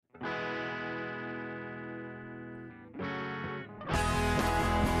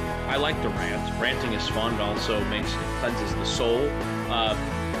I like the rant. Ranting is fun. It also cleanses the soul.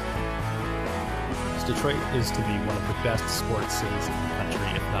 Detroit is to be one of the best sports cities in the country,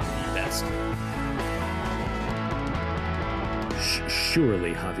 if not the best.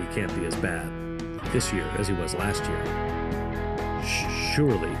 Surely Javi can't be as bad this year as he was last year.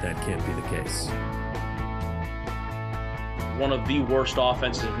 Surely that can't be the case. One of the worst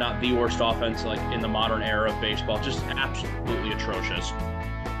offenses, if not the worst offense, like in the modern era of baseball. Just absolutely atrocious.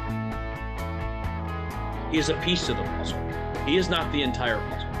 He is a piece to the puzzle. He is not the entire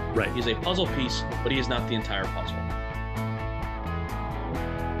puzzle. Right. He's a puzzle piece, but he is not the entire puzzle.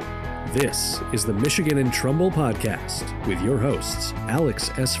 This is the Michigan and Trumbull podcast with your hosts,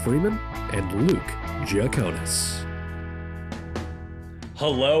 Alex S. Freeman and Luke Giaconis.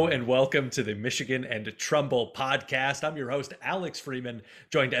 Hello and welcome to the Michigan and Trumbull podcast. I'm your host, Alex Freeman,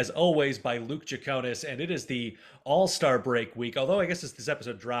 joined as always by Luke Giaconis, and it is the All-Star break week. Although I guess as this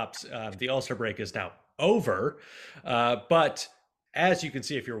episode drops, the All-Star break is now over. But as you can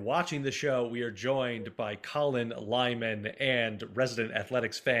see, if you're watching the show, we are joined by Colin, Lyman, and resident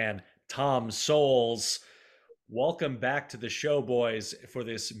athletics fan, Tom Sowlles. Welcome back to the show, boys, for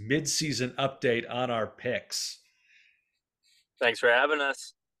this mid-season update on our picks. Thanks for having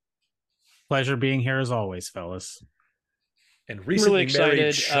us. Pleasure being here as always, fellas. And recently really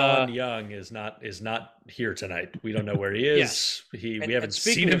married Sean Young is not here tonight. We don't know where he is. Yes. We haven't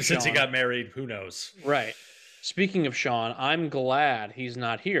seen him since he got married. Who knows? Right. Speaking of Sean, I'm glad he's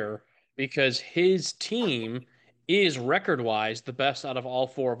not here because his team is record-wise the best out of all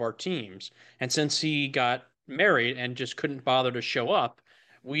four of our teams. And since he got married and just couldn't bother to show up,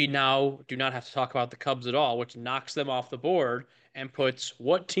 we now do not have to talk about the Cubs at all, which knocks them off the board and puts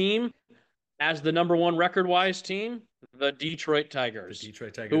what team as the number one record-wise team? The Detroit Tigers. The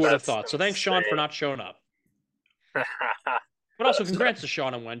Detroit Tigers. Who would have thought? So thanks, Sean, for not showing up. But also congrats to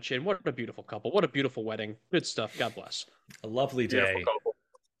Sean and Wenchin. What a beautiful couple. What a beautiful wedding. Good stuff. God bless. A lovely day.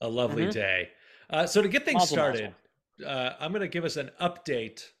 A lovely day. So to get things Mazel, started, I'm going to give us an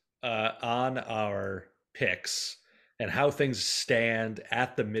update on our picks and how things stand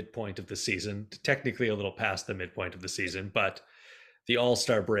at the midpoint of the season. Technically a little past the midpoint of the season, but the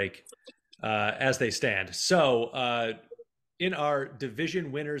All-Star break as they stand. So in our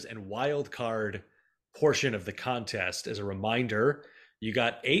division winners and wild card portion of the contest, as a reminder, you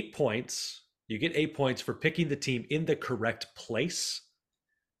got 8 points. You get 8 points for picking the team in the correct place.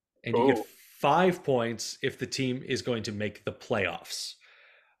 And you get 5 points if the team is going to make the playoffs.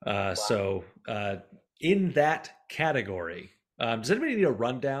 So in that category, does anybody need a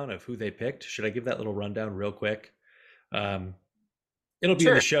rundown of who they picked? Should I give that little rundown real quick? It'll be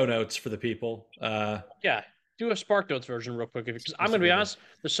in the show notes for the people. Yeah. Do a Spark Notes version real quick. Because I'm going to be honest,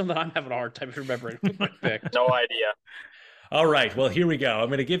 there's something I'm having a hard time remembering who I picked. No idea. All right. Well, here we go. I'm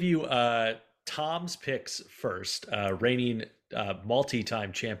going to give you Tom's picks first. Reigning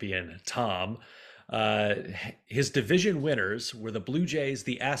multi-time champion Tom. His division winners were the Blue Jays,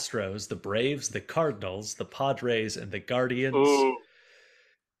 the Astros, the Braves, the Cardinals, the Padres, and the Guardians. Ooh.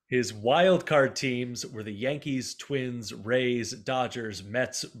 His wild card teams were the Yankees, Twins, Rays, Dodgers,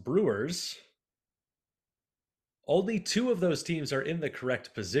 Mets, Brewers. Only 2 of those teams are in the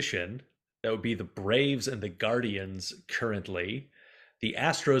correct position. That would be the Braves and the Guardians currently. The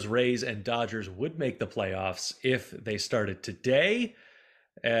Astros, Rays, and Dodgers would make the playoffs if they started today,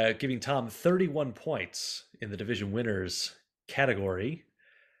 giving Tom 31 points in the division winners category.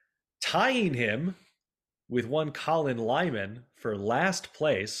 Tying him with one Colin Lyman for last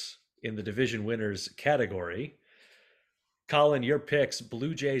place in the division winners category. Colin, your picks: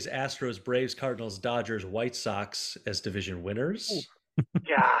 Blue Jays, Astros, Braves, Cardinals, Dodgers, White Sox as division winners.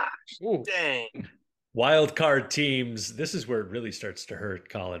 Gosh, dang. Wild card teams. This is where it really starts to hurt,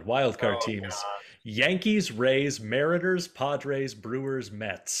 Colin. Wild card teams: gosh. Yankees, Rays, Mariners, Padres, Brewers,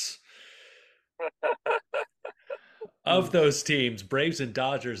 Mets. Of those teams, Braves and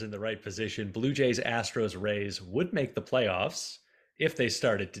Dodgers in the right position. Blue Jays, Astros, Rays would make the playoffs if they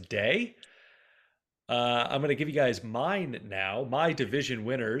started today. I'm going to give you guys mine now. My division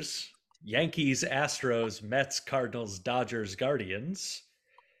winners: Yankees, Astros, Mets, Cardinals, Dodgers, Guardians.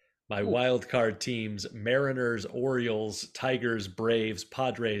 My wild card teams: Mariners, Orioles, Tigers, Braves,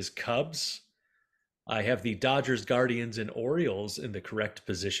 Padres, Cubs. I have the Dodgers, Guardians, and Orioles in the correct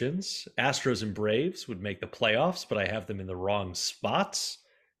positions. Astros and Braves would make the playoffs, but I have them in the wrong spots,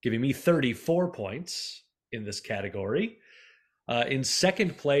 giving me 34 points in this category. In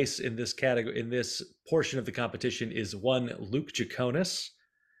second place in this category, in this portion of the competition, is one Luke Giaconis.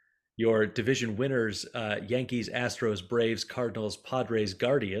 Your division winners: Yankees, Astros, Braves, Cardinals, Padres,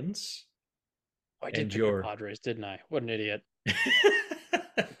 Guardians. I did pick the Padres, didn't I? What an idiot.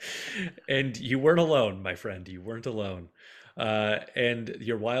 And you weren't alone, my friend. You weren't alone. And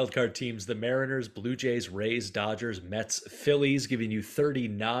your wild card teams, the Mariners, Blue Jays, Rays, Dodgers, Mets, Phillies, giving you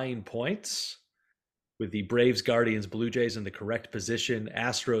 39 points, with the Braves, Guardians, Blue Jays in the correct position,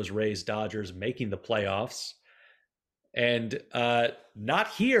 Astros, Rays, Dodgers making the playoffs. And not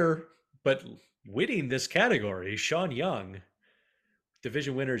here, but winning this category, Sean Young,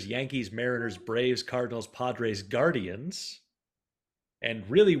 division winners, Yankees, Mariners, Braves, Cardinals, Padres, Guardians. And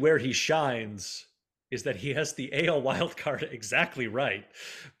really where he shines is that he has the AL wildcard exactly right.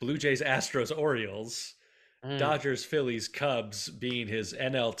 Blue Jays, Astros, Orioles, Dodgers, Phillies, Cubs being his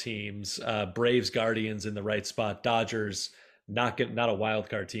NL teams, Braves, Guardians in the right spot. Dodgers, not a wild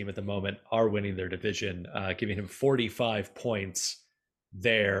card team at the moment, are winning their division, giving him 45 points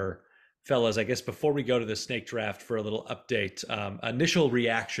there. Fellas, I guess before we go to the snake draft for a little update, initial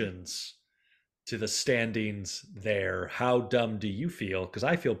reactions to the standings there. How dumb do you feel? Because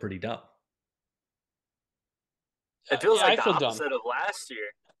I feel pretty dumb. It feels like I the feel opposite dumb. of last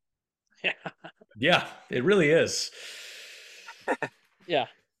year. Yeah, it really is. Yeah.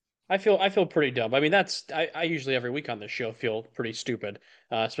 I feel pretty dumb. I mean, I usually every week on this show feel pretty stupid,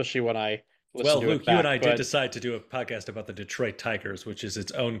 especially when I listen Well, to it Luke, you and back. I did But decide to do a podcast about the Detroit Tigers, which is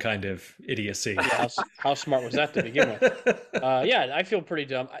its own kind of idiocy. yeah, how smart was that to begin with? Yeah, I feel pretty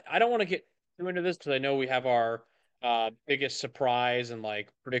dumb. I don't want to get too into this because I know we have our biggest surprise and like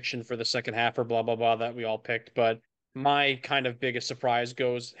prediction for the second half or blah blah blah that we all picked. But my kind of biggest surprise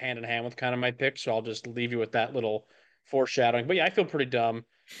goes hand in hand with kind of my pick, so I'll just leave you with that little foreshadowing. But yeah, I feel pretty dumb.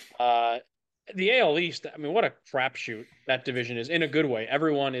 Uh, the AL East, I mean, what a crapshoot that division is in a good way.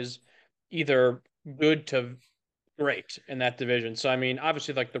 Everyone is either good to great in that division. So I mean,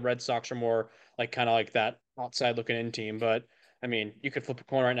 obviously, like the Red Sox are more like kind of like that outside looking in team, but I mean, you could flip a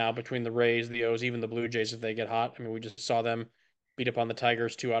coin right now between the Rays, the O's, even the Blue Jays if they get hot. I mean, we just saw them beat up on the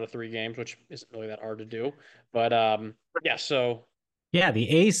Tigers 2 out of 3 games, which isn't really that hard to do. But yeah, so Yeah, the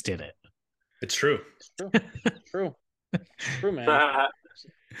A's did it. It's true. it's true. It's true. It's true, man.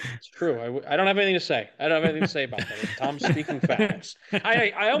 It's true. I don't have anything to say. I don't have anything to say about that. Tom's speaking facts.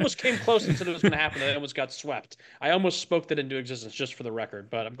 I almost came close and said it was going to happen. And I almost got swept. I almost spoke that into existence just for the record,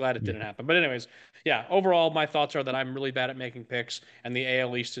 but I'm glad it didn't happen. But anyways, yeah. Overall, my thoughts are that I'm really bad at making picks, and the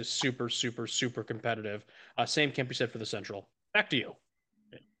AL East is super, super, super competitive. Same can't be said for the Central. Back to you.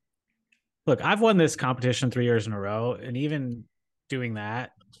 Look, I've won this competition 3 years in a row, and even doing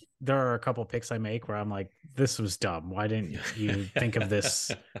that, there are a couple picks I make where I'm like, this was dumb. Why didn't you think of this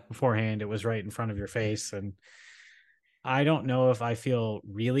beforehand? It was right in front of your face. And I don't know if I feel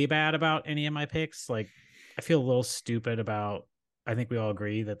really bad about any of my picks. Like, I feel a little stupid about, I think we all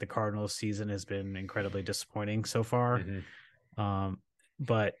agree that the Cardinals season has been incredibly disappointing so far.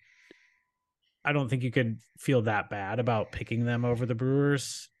 But I don't think you could feel that bad about picking them over the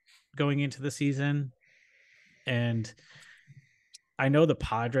Brewers going into the season. And I know the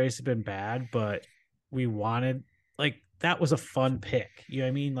Padres have been bad, but we wanted, like, that was a fun pick. You know what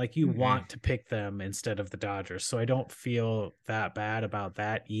I mean? Like, you want to pick them instead of the Dodgers. So I don't feel that bad about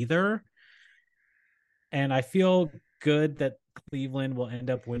that either. And I feel good that Cleveland will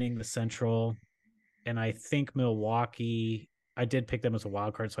end up winning the Central. And I think Milwaukee, I did pick them as a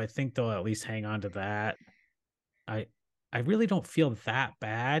wild card, so I think they'll at least hang on to that. I really don't feel that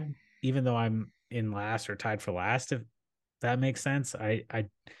bad, even though I'm in last or tied for last, if that makes sense. I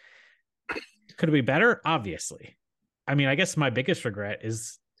could it be better? Obviously. I mean, I guess my biggest regret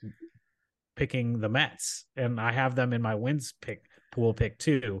is picking the Mets, and I have them in my wins pool pick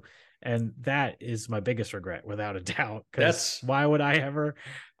too. And that is my biggest regret, without a doubt. Because why would I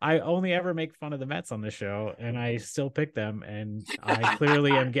only ever make fun of the Mets on the show, and I still pick them, and I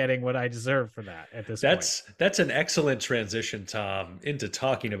clearly am getting what I deserve for that at this point. That's an excellent transition, Tom, into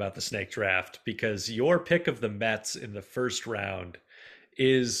talking about the snake draft, because your pick of the Mets in the first round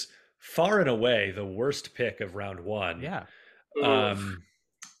is far and away the worst pick of round one. Yeah. I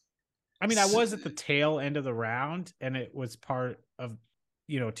mean, I was at the tail end of the round, and it was part of,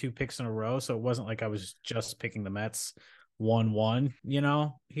 2 picks in a row. So it wasn't like I was just picking the Mets 1-1,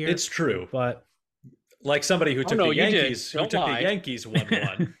 here. It's true. But like somebody who took the Yankees, the Yankees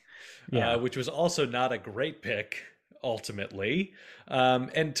 1-1, yeah. Which was also not a great pick ultimately.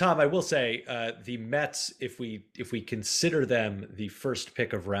 And Tom, I will say the Mets, if we consider them the first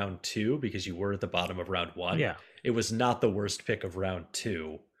pick of round 2, because you were at the bottom of round 1, it was not the worst pick of round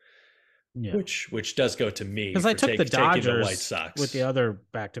 2. Yeah. Which does go to me, because I took the Dodgers the White Sox with the other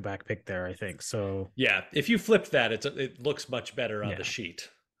back-to-back pick there, I think. So yeah, if you flipped that, it looks much better on the sheet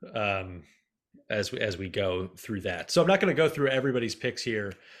as we go through that. So I'm not going to go through everybody's picks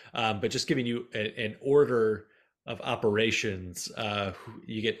here, but just giving you an order operations.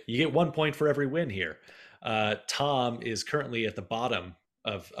 You get 1 point for every win here. Tom is currently at the bottom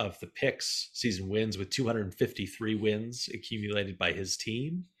of the picks season wins with 253 wins accumulated by his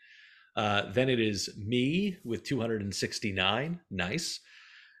team. Then it is me with 269. Nice.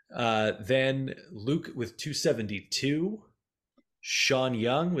 Then Luke with 272. Sean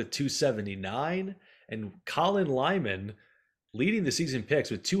Young with 279. And Colin Lyman leading the season picks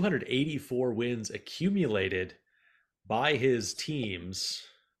with 284 wins accumulated by his teams.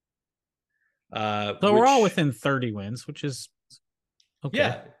 So we're all within 30 wins, which is okay.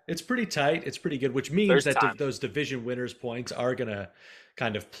 Yeah, it's pretty tight. It's pretty good, which means that those division winners points are going to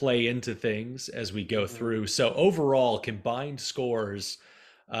kind of play into things as we go through. So overall, combined scores,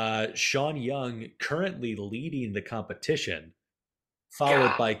 Sean Young currently leading the competition,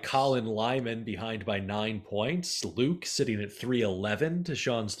 followed by Colin Lyman behind by 9 points. Luke sitting at 311 to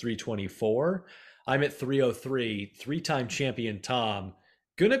Sean's 324. I'm at 303. Three-time champion Tom.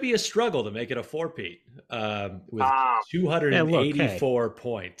 Gonna be a struggle to make it a four-peat with 284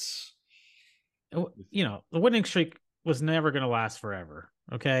 points. You know, the winning streak was never going to last forever.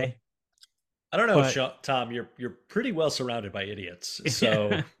 Okay. I don't know, Sean, Tom. You're pretty well surrounded by idiots,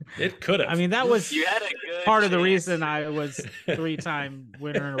 so it could have. I mean, that was you had a good part of the reason I was 3-time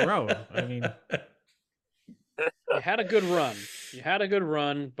winner in a row. I mean, you had a good run. You had a good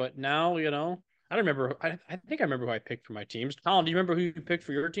run, but now I don't remember. I think I remember who I picked for my teams. Colin, do you remember who you picked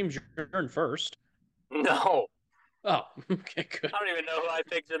for your teams? You're in first. No. Oh, okay, good. I don't even know who I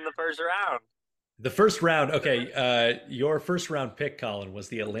picked in the first round. The first round, okay. Your first round pick, Colin, was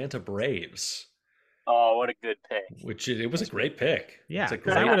the Atlanta Braves. Oh, what a good pick! Which it was a great pick. Yeah, it's a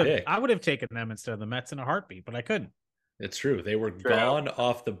great pick. I would have taken them instead of the Mets in a heartbeat, but I couldn't. It's true. They were gone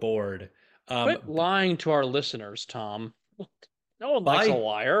off the board. Quit lying to our listeners, Tom. No one likes a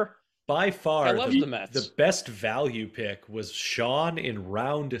liar. By far, the Mets. The best value pick was Sean in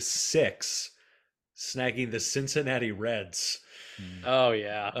round 6, snagging the Cincinnati Reds. Oh,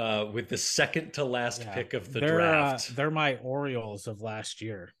 yeah. With the second to last pick of the draft. They're my Orioles of last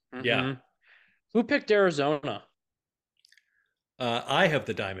year. Mm-hmm. Yeah. Who picked Arizona? I have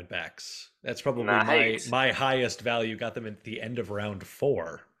the Diamondbacks. That's probably my highest value. Got them at the end of round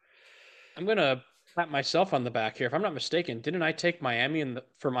 4. I'm going to pat myself on the back here. If I'm not mistaken, didn't I take Miami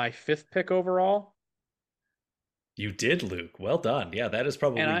for my 5th pick overall? You did, Luke. Well done. Yeah, that is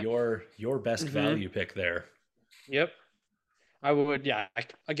probably your best value pick there. Yep. I would, yeah.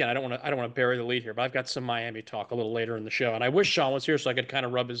 I don't want to bury the lead here, but I've got some Miami talk a little later in the show, and I wish Sean was here so I could kind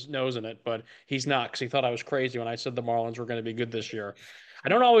of rub his nose in it, but he's not because he thought I was crazy when I said the Marlins were going to be good this year. I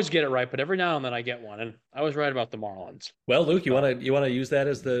don't always get it right, but every now and then I get one, and I was right about the Marlins. Well, Luke, you want to use that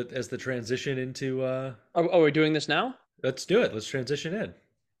as the transition into? Are we doing this now? Let's do it. Let's transition in.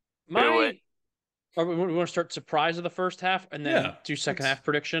 We want to start surprise of the first half and then do second half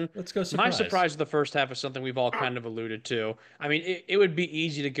prediction. Let's go surprise. My surprise of the first half is something we've all kind of alluded to. I mean, it would be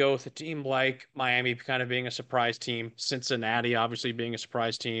easy to go with a team like Miami kind of being a surprise team, Cincinnati obviously being a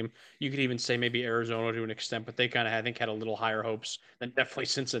surprise team. You could even say maybe Arizona to an extent, but they kind of, I think, had a little higher hopes than definitely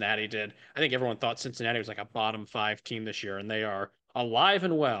Cincinnati did. I think everyone thought Cincinnati was like a bottom 5 team this year, and they are alive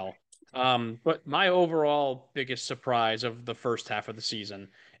and well. But my overall biggest surprise of the first half of the season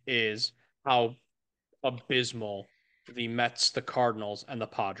is how abysmal the Mets, the Cardinals, and the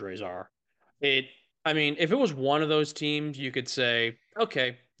Padres are. I mean, if it was one of those teams, you could say,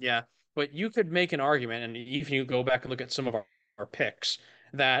 okay, yeah, but you could make an argument, and if you go back and look at some of our picks,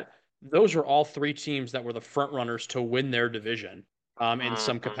 that those are all 3 teams that were the front runners to win their division in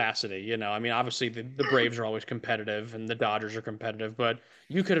some capacity. I mean, obviously the Braves are always competitive and the Dodgers are competitive, but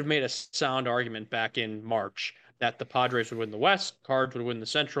you could have made a sound argument back in March that the Padres would win the West, Cards would win the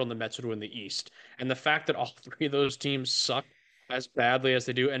Central, and the Mets would win the East. And the fact that all 3 of those teams suck as badly as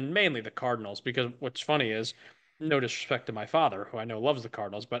they do, and mainly the Cardinals, because what's funny is, no disrespect to my father, who I know loves the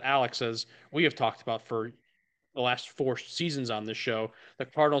Cardinals, but Alex, as we have talked about for the last 4 seasons on this show, the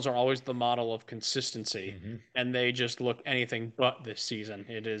Cardinals are always the model of consistency, and they just look anything but this season.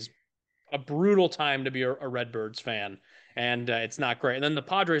 It is a brutal time to be a Redbirds fan, and it's not great. And then the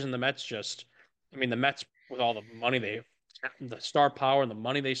Padres and the Mets the Mets, with all the money the star power and the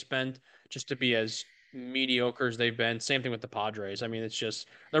money they spent just to be as mediocre as they've been. Same thing with the Padres. I mean, it's just,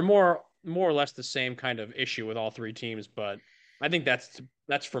 they're more or less the same kind of issue with all 3 teams, but I think that's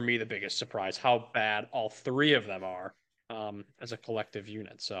for me the biggest surprise, how bad all 3 of them are as a collective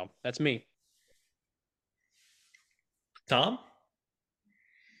unit. So that's me. Tom?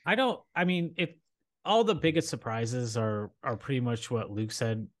 All the biggest surprises are pretty much what Luke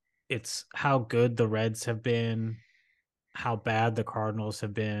said. It's how good the Reds have been, how bad the Cardinals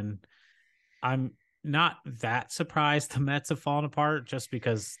have been. I'm not that surprised the Mets have fallen apart just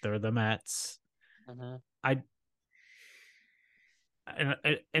because they're the Mets. Mm-hmm. I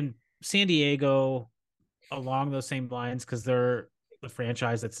and San Diego along those same lines because they're the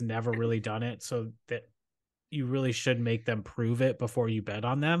franchise that's never really done it, so that you really should make them prove it before you bet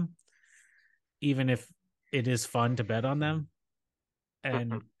on them, even if it is fun to bet on them.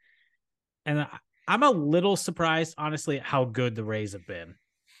 And and I'm a little surprised, honestly, at how good the Rays have been.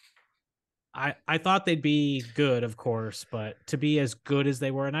 I thought they'd be good, of course, but to be as good as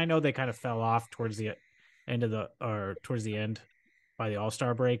they were, and I know they kind of fell off towards the end by the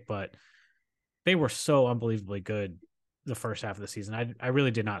All-Star break, but they were so unbelievably good the first half of the season. I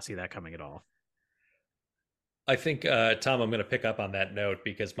really did not see that coming at all. I think, Tom, I'm going to pick up on that note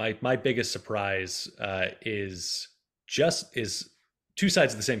because my biggest surprise is two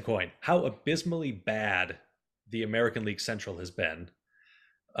sides of the same coin. How abysmally bad the American League Central has been.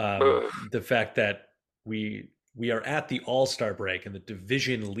 The fact that we are at the All-Star break and the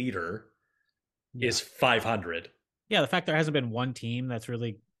division leader is 500. Yeah, the fact there hasn't been one team that's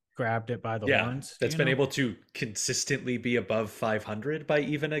really grabbed it by the horns. That's been able to consistently be above 500 by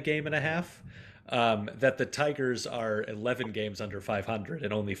even a game and a half. That the Tigers are 11 games under 500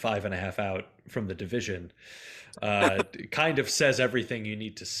 and only 5.5 out from the division kind of says everything you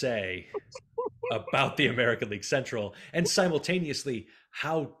need to say about the American League Central, and simultaneously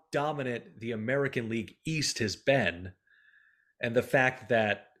how dominant the American League East has been, and the fact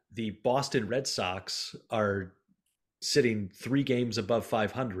that the Boston Red Sox are sitting 3 games above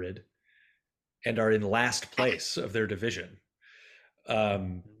 500 and are in last place of their division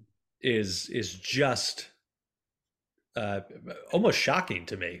is just almost shocking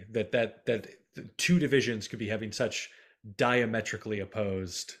to me that two divisions could be having such diametrically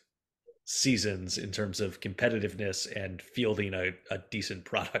opposed seasons in terms of competitiveness and fielding a decent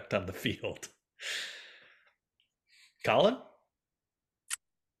product on the field. Colin?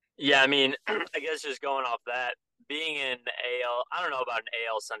 Yeah, I mean, I guess just going off that, being in AL, I don't know about an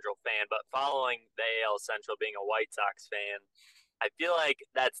AL Central fan, but following the AL Central, being a White Sox fan, I feel like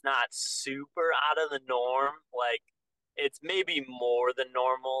that's not super out of the norm. Like, it's maybe more than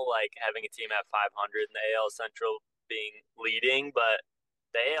normal, like having a team at 500 in the AL Central being leading, but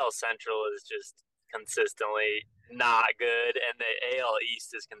the AL Central is just consistently not good, and the AL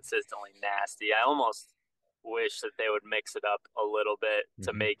East is consistently nasty. I almost wish that they would mix it up a little bit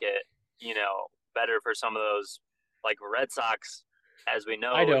to make it, better for some of those, like Red Sox, as we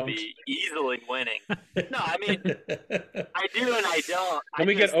know, I would don't. be easily winning. No, I mean, I do and I don't. Can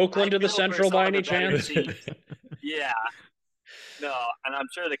we get Oakland to the Central by any chance? Yeah. No, and I'm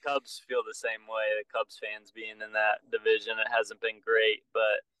sure the Cubs feel the same way. The Cubs fans being in that division, it hasn't been great,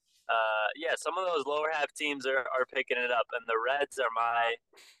 but yeah, some of those lower half teams are picking it up, and the Reds are my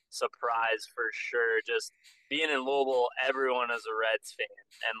surprise for sure. Just being in Louisville, everyone is a Reds fan,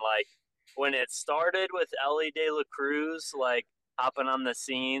 and like when it started with Ellie De La Cruz, like hopping on the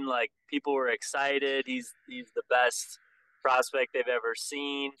scene, like people were excited. He's the best prospect they've ever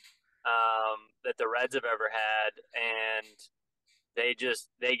seen, that the Reds have ever had, and they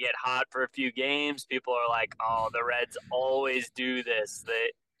get hot for a few games. People are like, "Oh, the Reds always do this.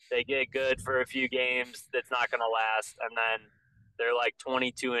 They get good for a few games. That's not going to last." And then they're like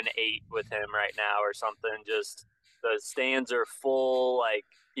 22-8 with him right now or something. Just the stands are full. Like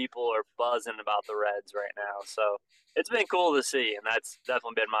people are buzzing about the Reds right now. So it's been cool to see, and that's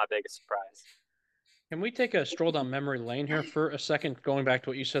definitely been my biggest surprise. Can we take a stroll down memory lane here for a second, going back to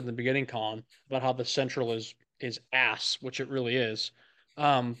what you said in the beginning, Colin, about how the Central is ass, which it really is.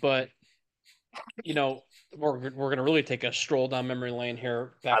 But we're gonna really take a stroll down memory lane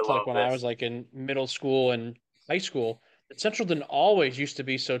here, I back to like love when I this. was like in middle school and high school. The Central didn't always used to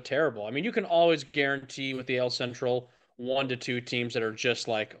be so terrible. I mean, you can always guarantee with the L Central 1 to 2 teams that are just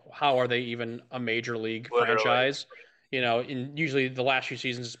like, how are they even a major league Literally. franchise? In usually the last few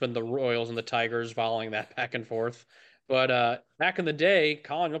seasons, it's been the Royals and the Tigers following that back and forth. But back in the day,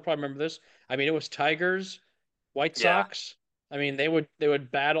 Colin, you'll probably remember this. I mean, it was Tigers, White Yeah. Sox. I mean, they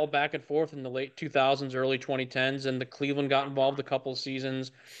would battle back and forth in the late 2000s, early 2010s, and the Cleveland got involved a couple of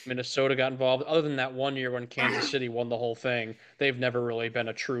seasons. Minnesota got involved. Other than that one year when Kansas City won the whole thing, they've never really been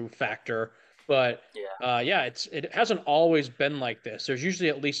a true factor. But Yeah. yeah, it hasn't always been like this. There's usually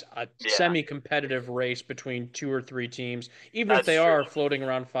at least a Yeah. semi-competitive race between 2 or 3 teams, even if That's they true. are floating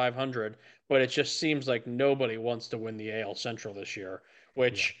around 500. But it just seems like nobody wants to win the AL Central this year,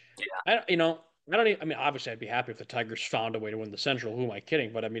 which Yeah. I don't even, I mean, obviously, I'd be happy if the Tigers found a way to win the Central. Who am I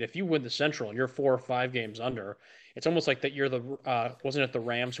kidding? But I mean, if you win the Central and you're 4 or 5 games under, it's almost like that year the wasn't it the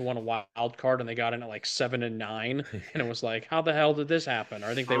Rams who won a wild card and they got in at like 7-9, and it was like, how the hell did this happen? Or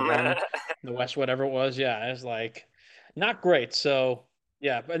I think they won the West, whatever it was. Yeah, it's like not great. So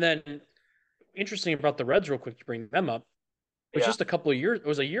yeah, and then interesting about the Reds, real quick to bring them up. It was Yeah, just a couple of years. It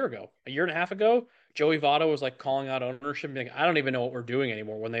was a year ago, a year and a half ago. Joey Votto was like calling out ownership, being like, I don't even know what we're doing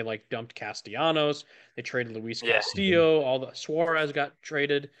anymore. When they like dumped Castellanos, they traded Luis yeah, Castillo, all the Suarez got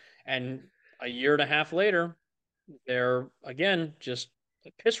traded, and a year and a half later, they're again just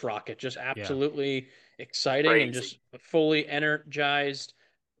a piss rocket, just Yeah. absolutely exciting and crazy. just a fully energized,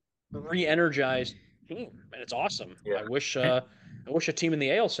 re-energized team, and it's awesome. Yeah, I wish a team in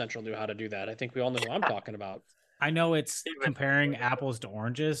the AL Central knew how to do that. I think we all know who I'm talking about. I know it's even comparing apples to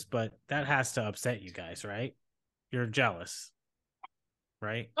oranges, but that has to upset you guys, right? You're jealous,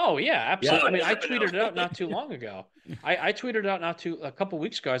 right? Oh yeah, Yeah. absolutely. I mean, I no, tweeted it out not too long ago. I tweeted it out not too a couple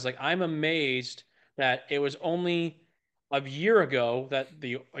weeks ago. I was like, I'm amazed that it was only a year ago that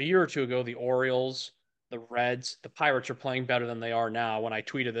a year or two ago the Orioles, the Reds, the Pirates are playing better than they are now when I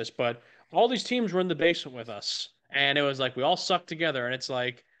tweeted this. But all these teams were in the basement with us, and it was like we all sucked together. And it's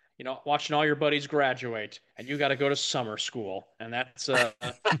like, watching all your buddies graduate, and you got to go to summer school, and that's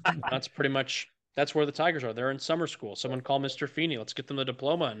pretty much that's where the Tigers are. They're in summer school. Someone call Mr. Feeney. Let's get them the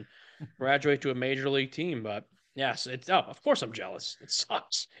diploma and graduate to a major league team. But yes, of course I'm jealous. It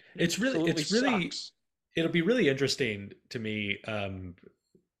sucks. It absolutely It's really, sucks. it'll be really interesting to me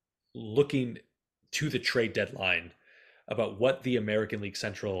looking to the trade deadline about what the American League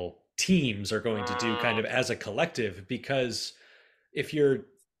Central teams are going to do kind of as a collective, because if you're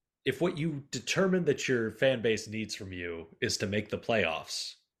if what you determine that your fan base needs from you is to make the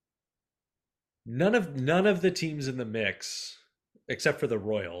playoffs, none of the teams in the mix except for the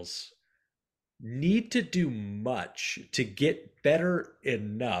Royals need to do much to get better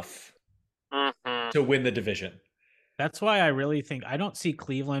enough Mhm. to win the division. That's why I really think I don't see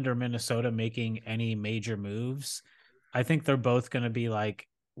Cleveland or Minnesota making any major moves. I think they're both going to be like,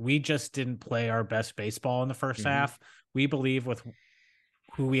 we just didn't play our best baseball in the 1st Mhm. half. We believe with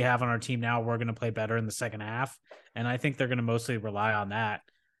who we have on our team now, we're going to play better in the second half. And I think they're going to mostly rely on that.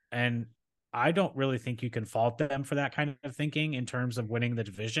 And I don't really think you can fault them for that kind of thinking in terms of winning the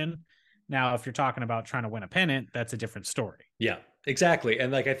division. Now, if you're talking about trying to win a pennant, that's a different story. Yeah, exactly.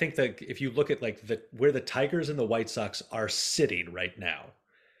 And like I think that if you look at like the where the Tigers and the White Sox are sitting right now,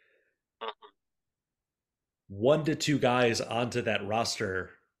 one to two guys onto that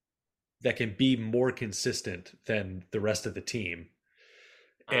roster that can be more consistent than the rest of the team,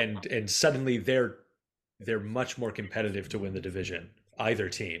 and suddenly they're much more competitive to win the division, either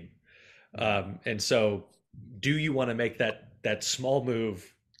team. And so, do you want to make that small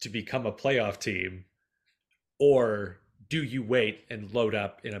move to become a playoff team, or do you wait and load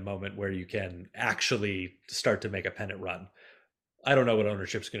up in a moment where you can actually start to make a pennant run? I don't know what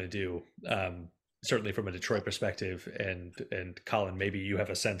ownership's going to do. Certainly from a Detroit perspective, and Colin, maybe you have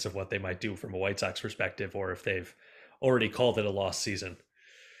a sense of what they might do from a White Sox perspective, or if they've already called it a lost season.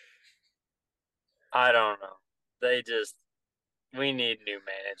 I don't know. We need new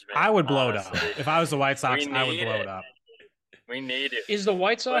management. I would blow it up. honestly. If I was the White Sox, We I would need blow it. it up. We need it. Is the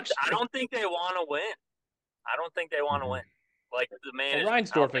White But Sox? I don't think they want to win. I don't think they want to Mhm. win. Like the Well, management, I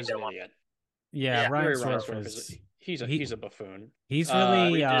don't Reinsdorf think is they an want. idiot. Yeah, Yeah. Ryan Gary Swift Reinsdorf is he's a buffoon. he's Uh,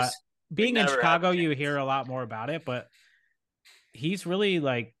 really We being in never have a Chicago, you chance. hear a lot more about it, but he's really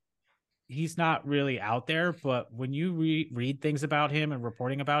like he's not really out there. But when you read things about him and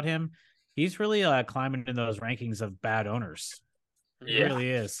reporting about him, he's really climbing in those rankings of bad owners. He Yeah. really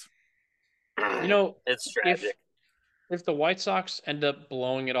is. It's if tragic. if the White Sox end up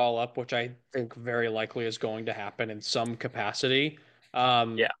blowing it all up, which I think very likely is going to happen in some capacity,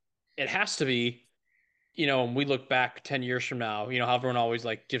 Yeah. it has to be, when we look back 10 years from now, how everyone always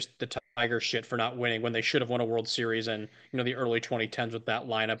like gives the Tigers shit for not winning when they should have won a World Series in, the early 2010s with that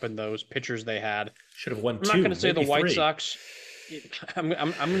lineup and those pitchers they had. Should have won I'm not two, going to say the maybe White three. Sox. Not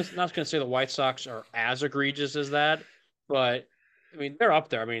going to say the White Sox are as egregious as that, but I mean they're up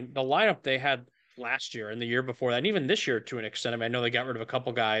there. I mean the lineup they had last year and the year before that, and even this year to an extent. I mean I know they got rid of a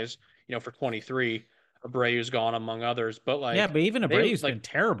couple guys, for 23. Abreu's gone among others, but Yeah, like but even they Abreu's been like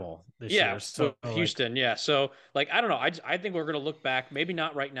terrible this yeah, year. So with like, Houston, yeah. So like I don't know. I think we're gonna look back, maybe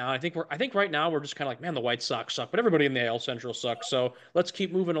not right now. I think right now we're just kind of like, man, the White Sox suck, but everybody in the AL Central sucks. So let's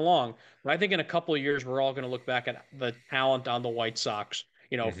keep moving along. But I think in a couple of years we're all gonna look back at the talent on the White Sox,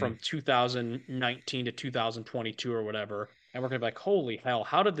 Mhm. from 2019 to 2022 or whatever, and we're gonna be like, holy hell,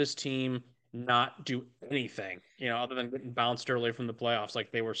 how did this team not do anything, other than getting bounced early from the playoffs?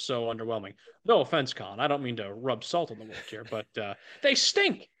 Like they were so underwhelming. No offense, Colin. I don't mean to rub salt in the wound here, but they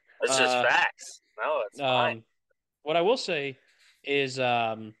stink. It's just Uh, facts. No, it's fine. um, What I will say is,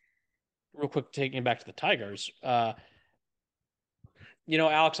 real quick, taking it back to the Tigers. Alex,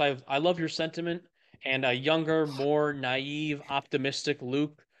 I love your sentiment, and a younger, more naive, optimistic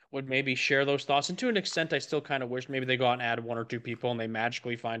Luke would maybe share those thoughts. And to an extent, I still kind of wish maybe they go out and add one or two people and they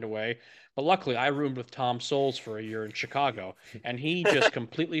magically find a way. But luckily, I roomed with Tom Sowlles for a year in Chicago, and he just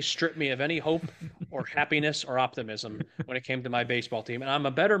completely stripped me of any hope or happiness or optimism when it came to my baseball team. And I'm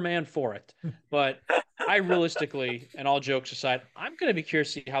a better man for it. But I realistically, and all jokes aside, I'm going to be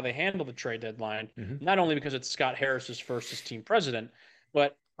curious to see how they handle the trade deadline, not only because it's Scott Harris's first as team president,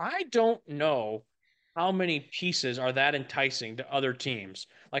 but I don't know how many pieces are that enticing to other teams.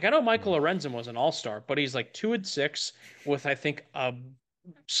 Like I know Michael Lorenzen was an all-star, but he's like 2-6 with I think a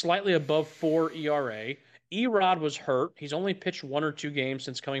slightly above 4 ERA. Erod was hurt. He's only pitched 1 or 2 games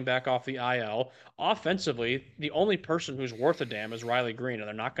since coming back off the IL. Offensively, the only person who's worth a damn is Riley Green, and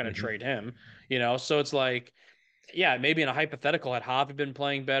they're not going to trade him. So it's like, yeah, maybe in a hypothetical, had Javi been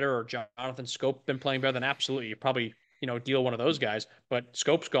playing better or Jonathan Scope been playing better, then absolutely, you probably, deal one of those guys. But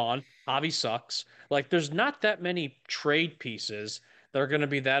Scope's gone. Javi sucks. Like, there's not that many trade pieces that are going to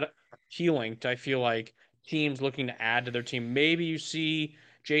be that appealing to, I feel like, teams looking to add to their team. Maybe you see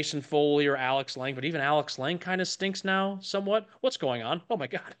Jason Foley or Alex Lang, but even Alex Lang kind of stinks now somewhat. What's going on? Oh my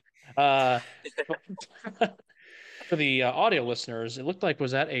God. For the audio listeners, it looked like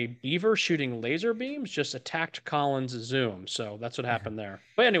was that a beaver shooting laser beams just attacked Colin's Zoom. So that's what happened there.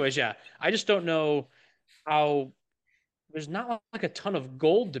 But anyways, yeah, I just don't know how there's not like a ton of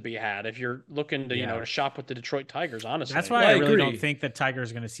gold to be had if you're looking to, to shop with the Detroit Tigers, honestly. That's why I really don't think the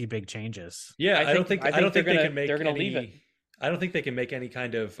Tigers are going to see big changes. Yeah, I don't think they can make they're going to leave it. I don't think they can make any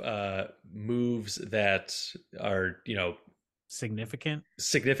kind of moves that are, significant,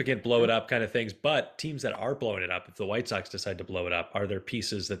 blow it up kind of things. But teams that are blowing it up, if the White Sox decide to blow it up, are there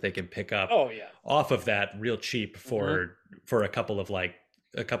pieces that they can pick up off of that real cheap for a couple of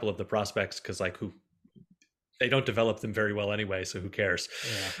the prospects? Because they don't develop them very well anyway, so who cares?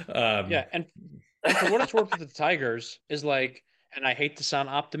 And for what it's worth with the Tigers is like, and I hate to sound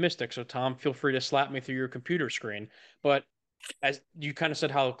optimistic, so Tom, feel free to slap me through your computer screen, but as you kind of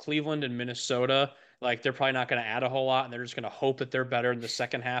said, how Cleveland and Minnesota, like they're probably not going to add a whole lot, and they're just going to hope that they're better in the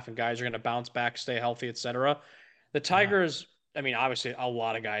second half, and guys are going to bounce back, stay healthy, etc. The Tigers, I mean, obviously a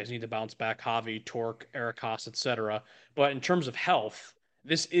lot of guys need to bounce back, Javi, Torque, Eric Haas, etc. But in terms of health,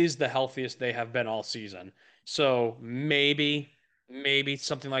 this is the healthiest they have been all season. So maybe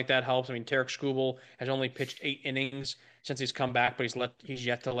something like that helps. I mean, Tarek Skubal has only pitched 8 innings since he's come back, but he's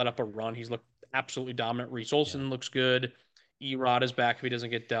yet to let up a run. He's looked absolutely dominant. Reese Olson looks good. Erod is back if he doesn't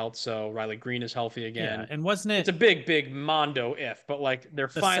get dealt. So Riley Green is healthy again. Yeah, and wasn't it? It's a big mondo if, but like they're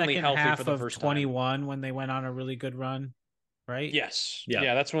finally healthy for the first time. 21 when they went on a really good run, right? Yes.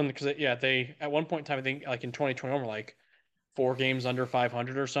 Yeah, that's when they at one point in time, I think like in 2021 were like 4 games under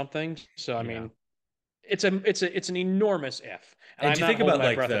 500 or something. So I mean, it's an enormous if. And I'm you not think about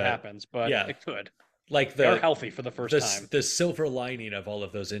my breath it happens, but it could. Like they're healthy for the first time. The silver lining of all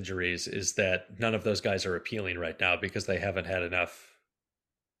of those injuries is that none of those guys are appealing right now because they haven't had enough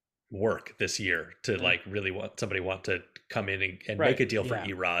work this year to really want to come in and make a deal for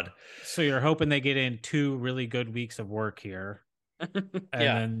Erod. So you're hoping they get in 2 really good weeks of work here, and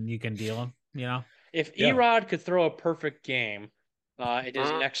then you can deal them. If Erod could throw a perfect game in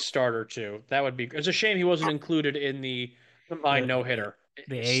his next start or two, that would be. It's a shame he wasn't included in the combined no hitter.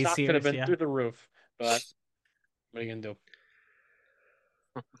 The A stock series could have been through the roof. But what are you gonna do?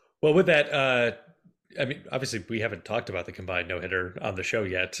 Well, with that, I mean, obviously we haven't talked about the combined no hitter on the show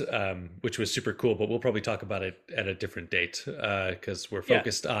yet, which was super cool. But we'll probably talk about it at a different date because we're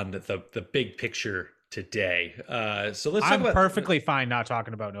focused on the big picture today. So let's talk about. I'm perfectly fine not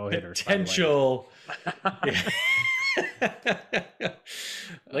talking about no hitters. Potential.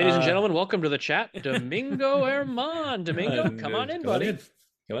 Ladies and gentlemen, welcome to the chat, Domingo Herman. Domingo, come on in, buddy.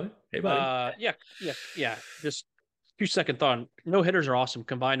 Come on in. Hey, buddy. Yeah. Just 2-second thought. No hitters are awesome.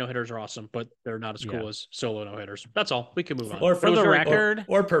 Combined no hitters are awesome, but they're not as cool as solo no hitters. That's all. We can move on. Or for the record,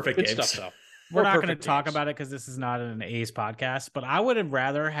 or perfect good games. stuff, though. We're not going to talk about it because this is not an A's podcast, but I would have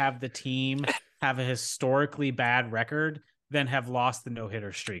rather have the team have a historically bad record than have lost the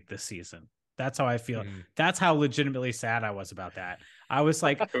no-hitter streak this season. That's how I feel. That's how legitimately sad I was about that. I was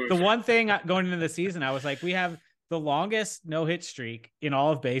like, the one thing going into the season, I was like, we have the longest no-hit streak in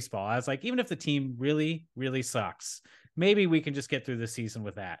all of baseball. I was like, even if the team really, really sucks, maybe we can just get through the season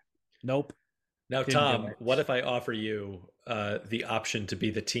with that. Nope. Now, Tom, what if I offer you the option to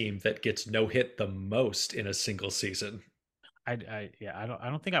be the team that gets no hit the most in a single season? I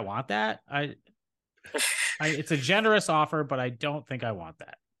don't think I want that. It's a generous offer, but I don't think I want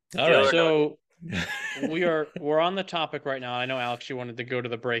that. All right. So we're on the topic right now. I know, Alex, you wanted to go to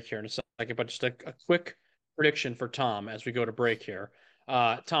the break here in a second, but just a quick prediction for Tom as we go to break here.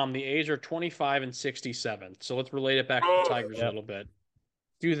 Tom, the A's are 25 and 67. So let's relate it back to the Tigers a Yep. little bit.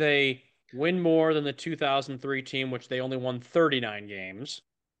 Do they win more than the 2003 team, which they only won 39 games?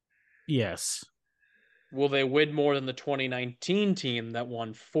 Yes. Will they win more than the 2019 team that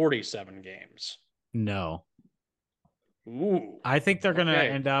won 47 games? No. Ooh. I think they're going to Okay.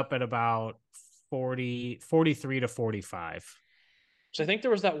 end up at about 43 to 45. So I think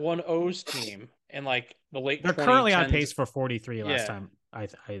there was that one O's team in like the late They're 2010s. currently on pace for 43 last Yeah. time, I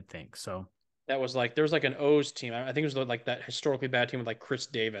think. So That was like there was like an O's team. I think it was like that historically bad team with like Chris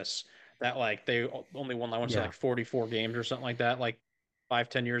Davis that like they only won I want to say Yeah. like 44 games or something like that like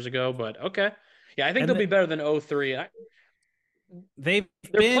 5-10 years ago. But okay, yeah, I think And they'll be better than 03. they're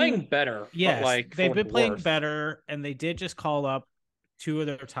Playing better, Yes, but like they've for been what playing worth. better, and they did just call up 2 of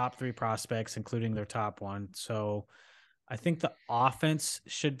their top 3 prospects, including their top one. So I think the offense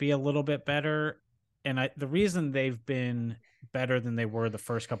should be a little bit better. And the reason they've been better than they were the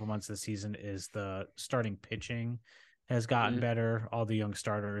first couple months of the season is the starting pitching has gotten better. All the young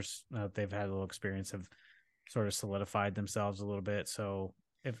starters, they've had a little experience, have sort of solidified themselves a little bit. So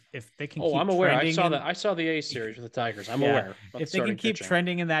if they can keep I'm aware. I trending saw the A series with the Tigers. I'm Yeah. aware. If they can keep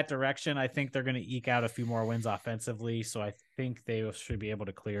trending in that direction, I think they're going to eke out a few more wins offensively. So I think they should be able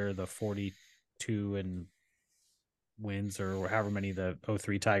to clear the 42 and wins or however many the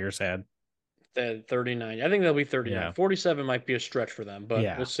 03 Tigers had. The 39. I think they'll be 39. Yeah. 47 might be a stretch for them, but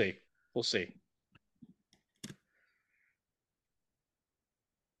Yeah. we'll see. We'll see.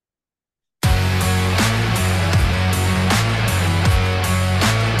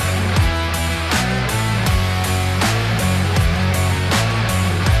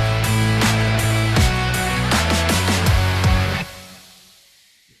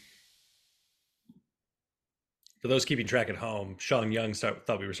 For those keeping track at home, Sean Young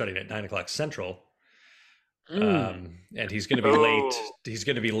thought we were starting at 9:00 Central, and he's going to be late. He's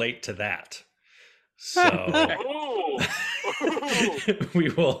going to be late to that. So we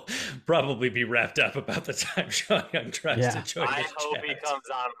will probably be wrapped up about the time Sean Young tries to join. I hope he comes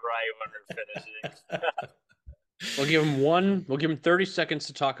on right when we're finishing. We'll give him 30 seconds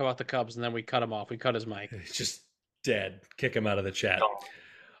to talk about the Cubs, and then we cut him off. We cut his mic. He's just dead. Kick him out of the chat.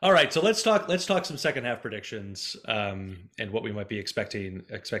 All right, so let's talk some second half predictions and what we might be expecting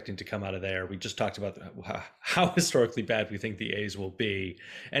to come out of there. We just talked about how historically bad we think the A's will be.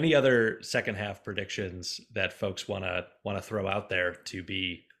 Any other second half predictions that folks want to throw out there to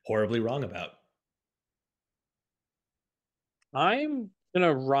be horribly wrong about? I'm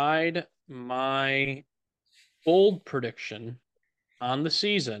gonna ride my bold prediction on the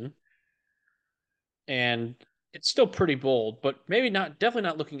season, and it's still pretty bold, but definitely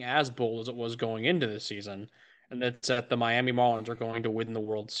not looking as bold as it was going into the season. And that's that the Miami Marlins are going to win the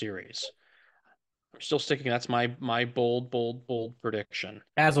World Series. I'm still sticking. That's my bold prediction.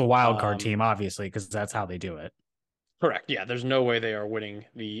 As a wild card team, obviously, because that's how they do it. Correct. Yeah, there's no way they are winning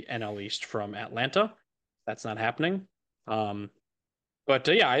the NL East from Atlanta. That's not happening. But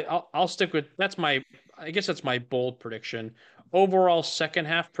I'll stick with I guess that's my bold prediction. Overall second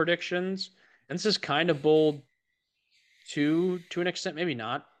half predictions, and this is kind of bold to an extent, maybe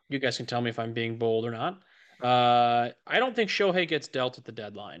not. You guys can tell me if I'm being bold or not. I don't think Shohei gets dealt at the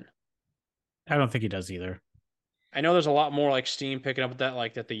deadline. I don't think he does either. I know there's a lot more like steam picking up with that,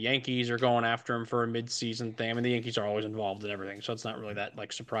 like that the Yankees are going after him for a mid-season thing. I mean, the Yankees are always involved in everything, so it's not really that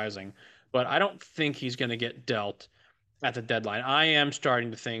like surprising. But I don't think he's going to get dealt at the deadline. I am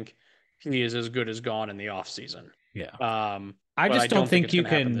starting to think he is as good as gone in the offseason. Yeah. I just don't think you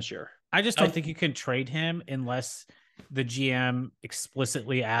can this year. I just don't think you can trade him unless the GM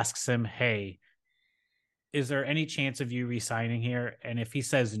explicitly asks him, "Hey, is there any chance of you resigning here?" And if he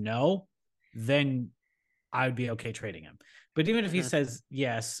says no, then I'd be okay trading him. But even if he says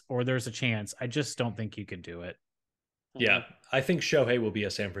yes, or there's a chance, I just don't think you could do it. Yeah, I think Shohei will be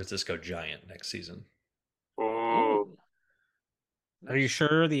a San Francisco Giant next season. Ooh. Are you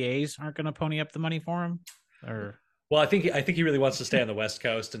sure the A's aren't going to pony up the money for him? Or well, I think he really wants to stay on the West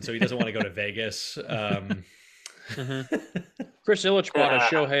Coast, and so he doesn't want to go to Vegas. Chris Ilitch bought a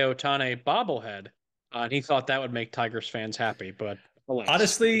Shohei Ohtani bobblehead, and he thought that would make Tigers fans happy. But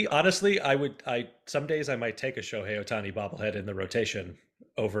honestly, some days I might take a Shohei Ohtani bobblehead in the rotation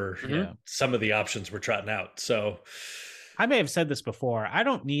over some of the options we're trotting out. So I may have said this before. I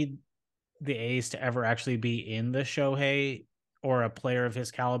don't need the A's to ever actually be in the Shohei or a player of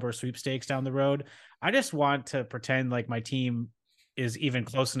his caliber sweepstakes down the road. I just want to pretend like my team is even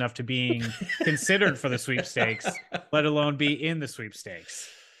close enough to being considered for the sweepstakes, let alone be in the sweepstakes.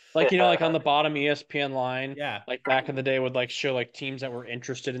 Like, like on the bottom ESPN line, Yeah. like back in the day would like show like teams that were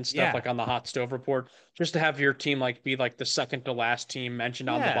interested in stuff, Yeah. like on the hot stove report, just to have your team like be like the second to last team mentioned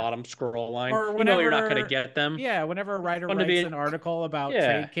on the Yeah. bottom scroll line. Or You're not going to whenever, get them. yeah, whenever a It's writer fun to writes an be, article about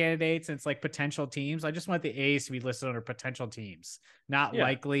yeah, trade candidates and it's like potential teams, I just want the A's to be listed under potential teams, not yeah.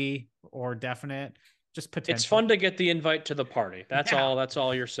 likely or definite, just potential. It's fun to get the invite to the party. That's all. That's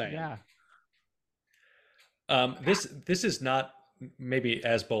all you're saying. Yeah. This is not maybe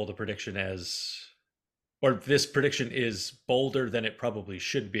as bold a prediction as, or this prediction is bolder than it probably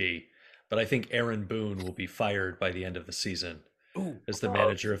should be, but I think Aaron Boone will be fired by the end of the season as the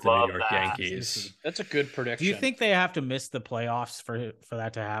manager of the New York Yankees. That's a good prediction. Do you think they have to miss the playoffs for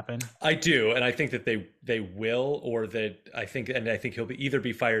that to happen? I do, and I think that they will, or that I think he'll either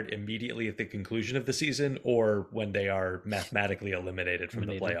be fired immediately at the conclusion of the season, or when they are mathematically eliminated from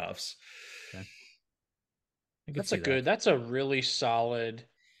the playoffs. Okay. That's a really solid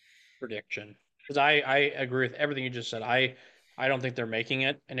prediction, because I agree with everything you just said. I don't think they're making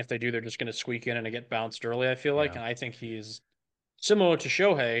it, and if they do, they're just going to squeak in and get bounced early, I feel like. And I think he's similar to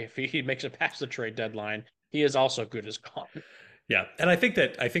Shohei. If he makes it past the trade deadline, he is also good as gone. Yeah, and I think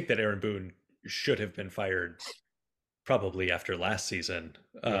that Aaron Boone should have been fired probably after last season.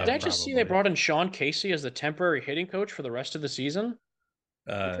 Did I just see they brought in Sean Casey as the temporary hitting coach for the rest of the season?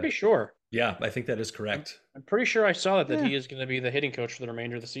 I'm pretty sure. Yeah, I think that is correct. I'm pretty sure I saw that he is going to be the hitting coach for the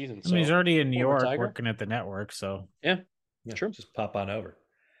remainder of the season. So. I mean, he's already in New York working at the network, so yeah, true. Just pop on over.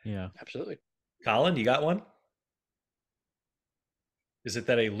 Yeah, absolutely. Colin, you got one? Is it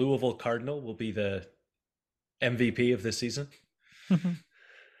that a Louisville Cardinal will be the MVP of this season?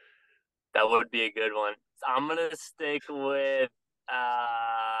 That would be a good one. I'm gonna stick with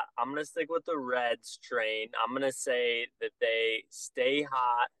the Reds train. I'm gonna say that they stay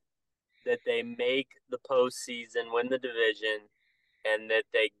hot, that they make the postseason, win the division, and that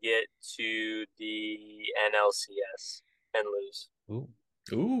they get to the NLCS and lose.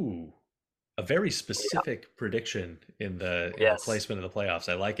 Ooh. A very specific prediction in the placement of the playoffs.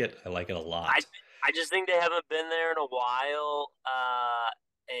 I like it. I like it a lot. I just think they haven't been there in a while,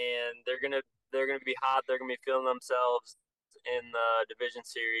 and they're gonna be hot. They're gonna be feeling themselves in the division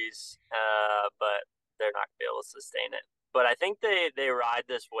series, but they're not gonna be able to sustain it. But I think they ride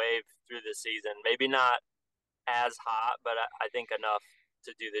this wave through the season. Maybe not as hot, but I think enough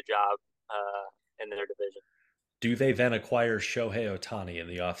to do the job in their division. Do they then acquire Shohei Ohtani in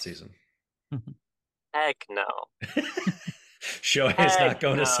the offseason? Heck no. Shohei's not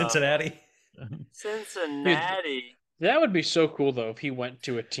going to Cincinnati? Cincinnati. Dude, that would be so cool, though, if he went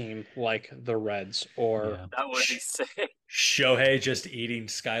to a team like the Reds or... Yeah. That would be sick. Shohei just eating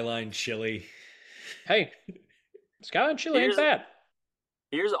Skyline chili. Hey, Skyline chili ain't bad.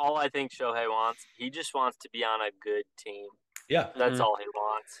 Here's all I think Shohei wants. He just wants to be on a good team. Yeah. That's all he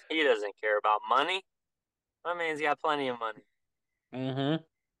wants. He doesn't care about money. I mean, he's got plenty of money. Mm-hmm.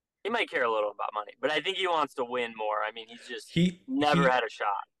 He might care a little about money, but I think he wants to win more. I mean, he never had a shot.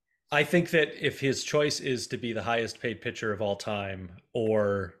 I think that if his choice is to be the highest paid pitcher of all time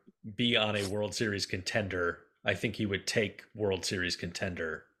or be on a World Series contender, I think he would take World Series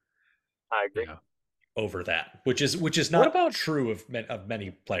contender. I agree. Over that, which is not true of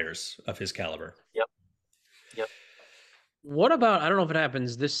many players of his caliber. Yep. What about, I don't know if it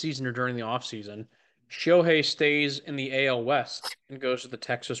happens this season or during the offseason, Shohei stays in the AL West and goes to the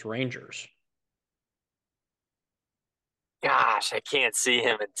Texas Rangers? Gosh, I can't see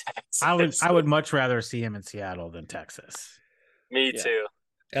him in Texas. I would much rather see him in Seattle than Texas. Me too.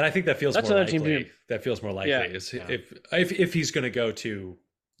 And I think that feels more likely. That feels more likely. Yeah. If he's going to go to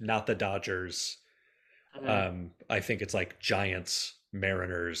not the Dodgers, I think it's like Giants,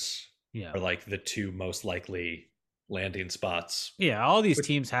 Mariners are like the two most likely landing spots. Yeah, all these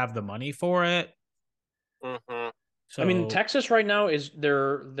teams have the money for it. Mm-hmm. So, I mean, Texas right now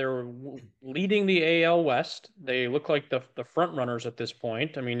they're leading the AL West. They look like the front runners at this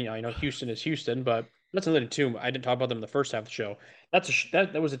point. I mean, I know Houston is Houston, but that's another team. I didn't talk about them in the first half of the show.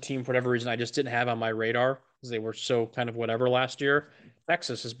 That was a team for whatever reason I just didn't have on my radar because they were so kind of whatever last year.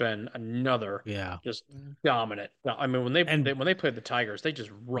 Texas has been another just dominant. I mean, when they played the Tigers, they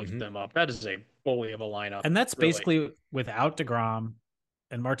just roughed them up. That is a bully of a lineup. And that's basically without DeGrom,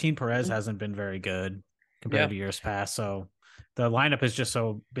 and Martin Perez hasn't been very good compared to years past. So the lineup has just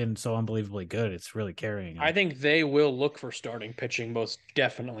been so unbelievably good. It's really carrying them. I think they will look for starting pitching most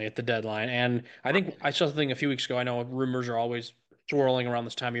definitely at the deadline. And I think I saw something a few weeks ago. I know rumors are always swirling around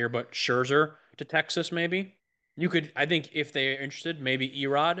this time of year, but Scherzer to Texas maybe. You could, I think, if they're interested, maybe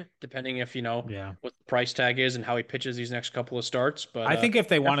Erod, depending if what the price tag is and how he pitches these next couple of starts. But I think if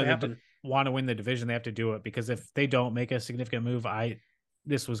they want to win the division, they have to do it, because if they don't make a significant move, I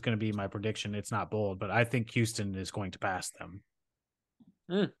this was going to be my prediction. It's not bold, but I think Houston is going to pass them.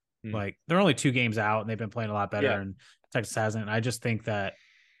 Mm. Like they're only 2 games out and they've been playing a lot better, Yeah. and Texas hasn't. And I just think that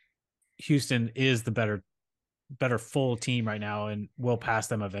Houston is the better full team right now and will pass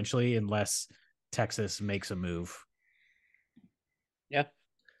them eventually unless Texas makes a move. Yeah.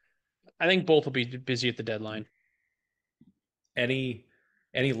 I think both will be busy at the deadline. Any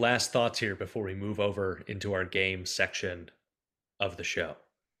last thoughts here before we move over into our game section of the show?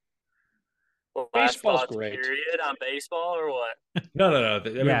 Last Baseball's thoughts great. period on baseball or what? No. I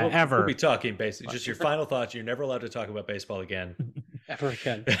mean, Yeah, we'll ever. be talking basically. Just your final thoughts. You're never allowed to talk about baseball again. Ever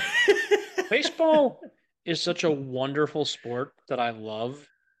again. Baseball is such a wonderful sport that I love.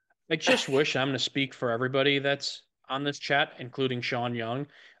 I just wish, I'm going to speak for everybody that's on this chat, including Sean Young.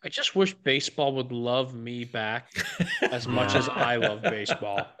 I just wish baseball would love me back as much as I love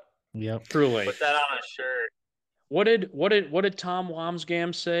baseball. Yep. Truly. Put that on a shirt. What did Tom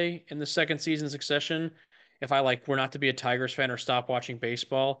Wamsgam say in the second season succession? If I were not to be a Tigers fan or stop watching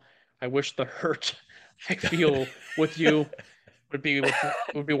baseball, I wish the hurt I feel with you would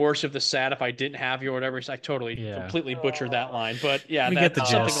be worse if the sad if I didn't have you or whatever. So I totally completely butchered that line, but yeah, We get the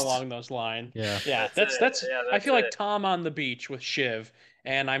that's something gist. along those lines. Yeah. Yeah, That's that's it. Yeah, I that's feel like it. Tom on the beach with Shiv,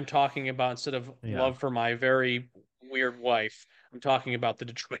 and I'm talking about, instead of love for my very weird wife, I'm talking about the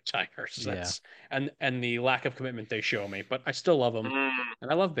Detroit Tigers. That's and the lack of commitment they show me, but I still love them,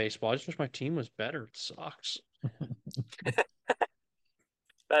 and I love baseball. I just wish my team was better. It sucks.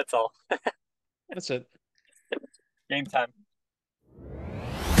 That's all. That's it. Game time.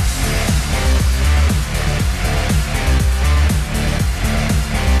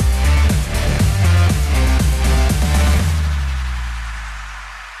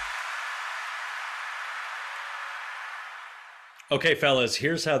 Okay, fellas,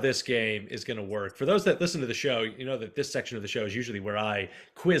 here's how this game is going to work. For those that listen to the show, you know that this section of the show is usually where I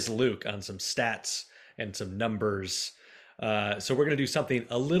quiz Luke on some stats and some numbers. So we're going to do something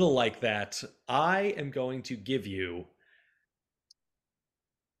a little like that. I am going to give you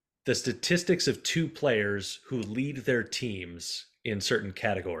the statistics of 2 players who lead their teams in certain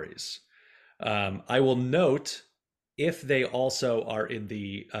categories. I will note if they also are in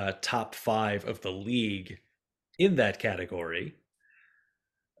the top 5 of the league in that category.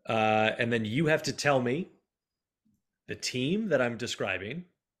 And then you have to tell me the team that I'm describing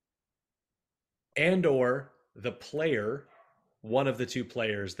and or the player, one of the 2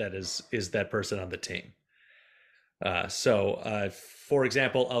 players that is that person on the team. So for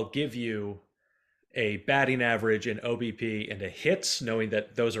example, I'll give you a batting average, an OBP, and a hits, knowing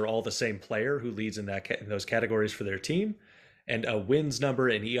that those are all the same player who leads in those categories for their team, and a wins number,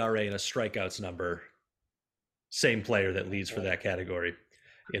 an ERA, and a strikeouts number, same player that leads for that category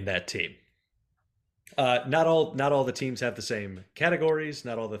in that team. Not all the teams have the same categories,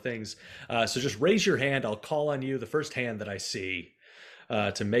 not all the things. So just raise your hand. I'll call on you, the first hand that I see,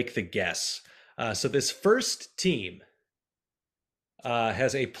 to make the guess. So this first team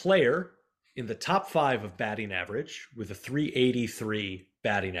has a player in the top 5 of batting average with a 383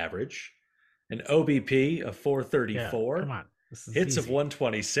 batting average, an OBP of 434, come on. hits of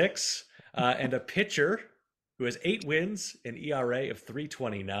 126, and a pitcher who has 8 wins, an ERA of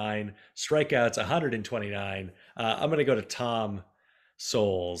 329, strikeouts 129. I'm going to go to Tom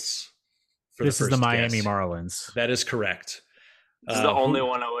Sowlles for this the first is the Miami guess. Marlins. That is correct. This is the only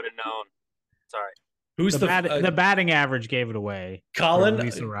one I would have known. Sorry. Who's the batting average gave it away? Colin?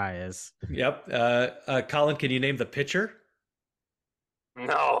 Luis Arias. Yep. Colin, can you name the pitcher?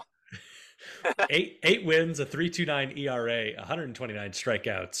 No. 8 wins, a 3.29 ERA, 129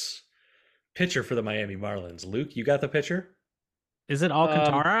 strikeouts. Pitcher for the Miami Marlins. Luke, you got the pitcher? Is it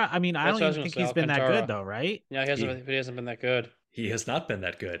Alcantara? I mean, I don't even think he's been that Alcantara. good, though, right? Yeah, he hasn't been that good. He has not been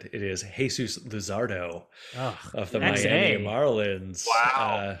that good. It is Jesus Luzardo of the XA. Miami Marlins.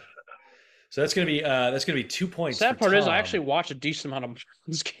 Wow. So that's gonna be 2 points. Sad part Tom. is I actually watched a decent amount of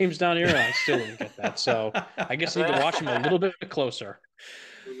these games down here, and I still didn't get that. So I guess I need to watch them a little bit closer.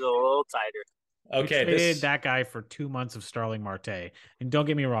 It was a little tighter. Okay, we traded that guy for 2 months of Starling Marte. And don't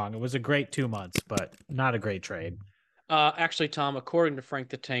get me wrong, it was a great 2 months, but not a great trade. Actually, Tom, according to Frank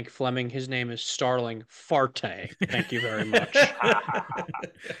the Tank Fleming, his name is Starling Farte. Thank you very much. All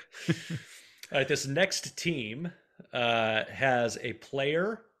right, this next team has a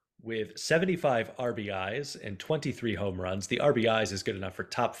player with 75 RBIs and 23 home runs. The RBIs is good enough for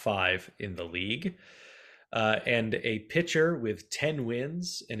top 5 in the league. And a pitcher with 10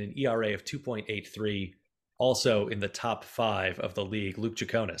 wins and an ERA of 2.83, also in the top 5 of the league, Luke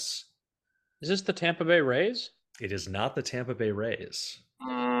Jaconis. Is this the Tampa Bay Rays? It is not the Tampa Bay Rays.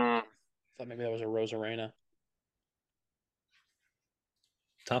 I thought maybe that was a Rosarena.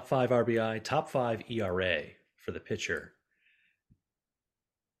 Top 5 RBI, top 5 ERA for the pitcher.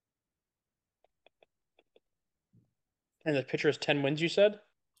 And the pitcher has 10 wins, you said?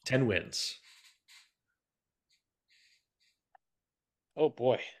 10 wins. Oh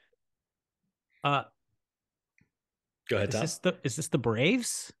boy. Uh, Go ahead, Tom. is this the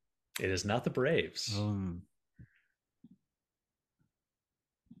Braves? It is not the Braves.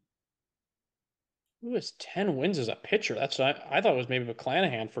 Who has 10 wins as a pitcher? That's what I thought it was maybe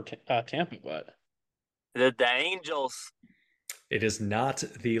McClanahan for Tampa, but The Angels. It is not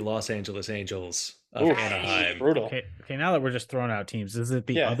the Los Angeles Angels of Oof, Anaheim. brutal. Okay, now that we're just throwing out teams, is it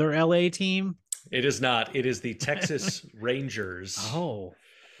the Yeah. other LA team? It is not. It is the Texas Rangers. Oh,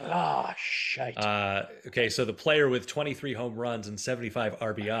 shite. Okay, so the player with 23 home runs and 75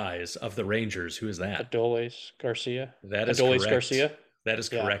 RBIs of the Rangers, who is that? Adolis Garcia. That is Adolis correct. Garcia. That is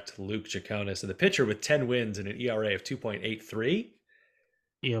correct, Luke Jaconis. And the pitcher with 10 wins and an ERA of 2.83.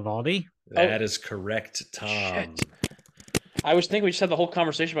 Eovaldi. That is correct, Tom. Shit. I was thinking we just had the whole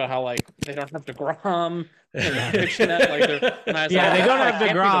conversation about how like they don't have DeGrom. And pitching that, like, They don't have can't be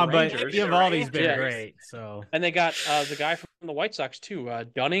the DeGrom, but Rangers. Eovaldi's been Yeah. great. So, And they got the guy from the White Sox too,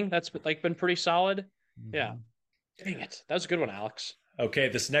 Dunning. That's like been pretty solid. Yeah. Dang it, that was a good one, Alex. Okay,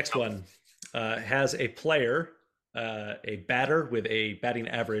 this next one has a player, a batter with a batting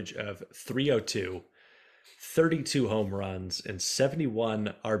average of 302, 32 home runs, and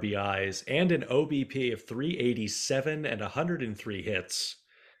 71 RBIs, and an OBP of 387 and 103 hits.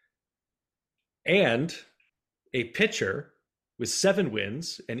 And a pitcher with 7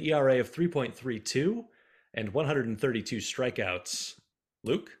 wins, an ERA of 3.32, and 132 strikeouts.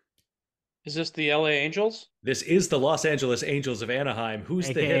 Luke? Is this the LA Angels? This is the Los Angeles Angels of Anaheim. Who's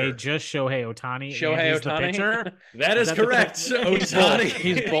the AKA hitter? just Shohei Ohtani. Shohei and he's Ohtani? the pitcher. That is Is that the correct. Ohtani.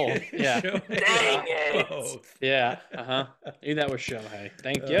 He's both. Yeah. Dang it. Both. Yeah. Knew that was Shohei.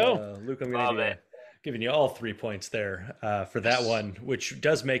 Thank you. Luke, I'm Love going to it. giving you all 3 points there for that one, which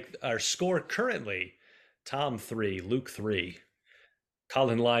does make our score currently Tom 3, Luke 3,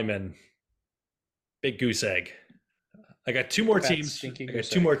 Colin Lyman, Big Goose Egg. I got 2 more Fat, teams. stinky I got goose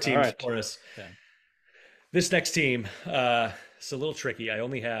 2 more egg. teams All right. for us. Okay. This next team, it's a little tricky. I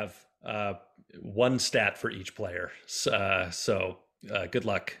only have 1 stat for each player. So good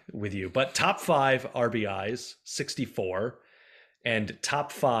luck with you. But top 5 RBIs, 64, and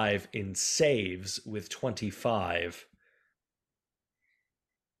top 5 in saves with 25.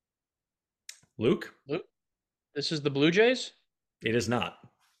 Luke? This is the Blue Jays? It is not.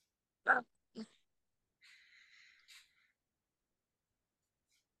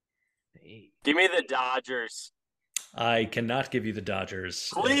 Give me the Dodgers. I cannot give you the Dodgers.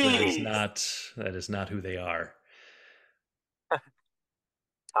 Please. That is not who they are.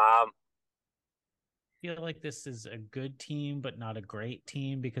 I feel like this is a good team, but not a great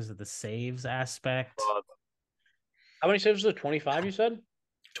team because of the saves aspect. How many saves was it? 25, you said?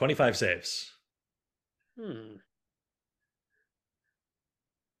 25 saves.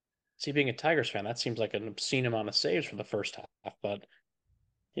 See, being a Tigers fan, that seems like an obscene amount of saves for the first half, but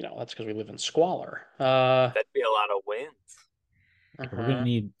that's because we live in squalor. That'd be a lot of wins. We're gonna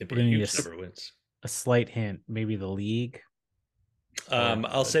need It'd be a huge number of wins. a slight hint, maybe the league.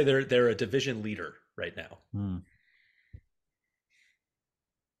 I'll say they're a division leader right now.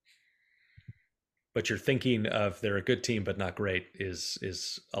 But you're thinking of they're a good team but not great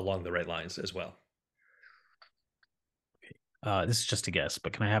is along the right lines as well. This is just a guess,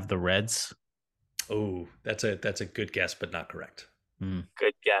 but can I have the Reds? Oh, that's a good guess but not correct.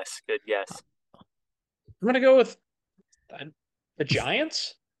 Good guess. Good guess. I'm going to go with the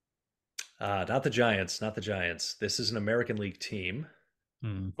Giants. Not the Giants. Not the Giants. This is an American League team.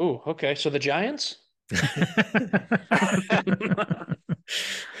 Ooh, okay. So the Giants?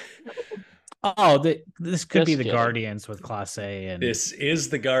 This could be Just the kidding. Guardians with Class A, and This is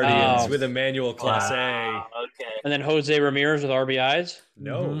the Guardians Oh. with Emmanuel Clase. Wow, okay. And then Jose Ramirez with RBIs?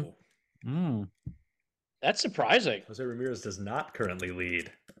 No. That's surprising. Jose Ramirez does not currently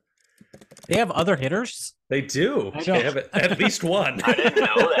lead. they have other hitters. They do. I They know. have at least one. I didn't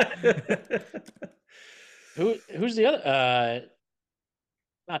know that. Who's the other?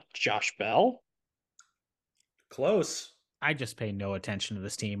 Not Josh Bell. Close. I just pay no attention to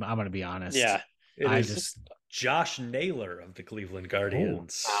this team. I'm going to be honest. Yeah. It I is just Josh Naylor of the Cleveland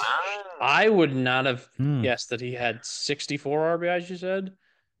Guardians. Ah, I would not have Hmm. guessed that he had 64 RBIs, you said?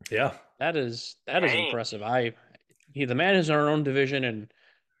 Yeah. That is Dang. impressive. The man is in our own division, and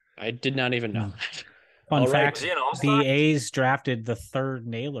I did not even know that. Fun All right. fact: Was he an all-star? the A's drafted the 3rd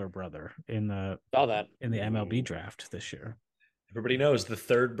Naylor brother in the Saw that. MLB draft this year. Everybody knows the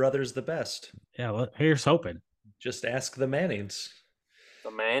third brother's the best. Yeah, well, here's hoping. Just ask the Mannings. the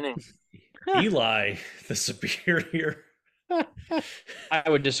The Manning. Eli, the superior. I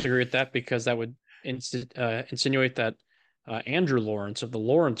would disagree with that because that would insinuate that Andrew Lawrence of the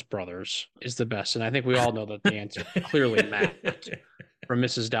Lawrence brothers is the best. And I think we all know that the answer clearly Matt from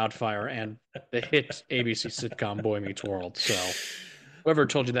Mrs. Doubtfire and the hit ABC sitcom Boy Meets World. So whoever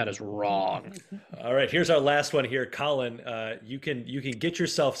told you that is wrong. All right, here's our last one here, Colin. You can get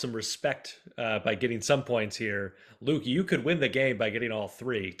yourself some respect by getting some points here. Luke, you could win the game by getting all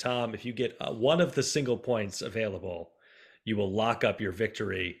three. Tom, if you get one of the single points available, you will lock up your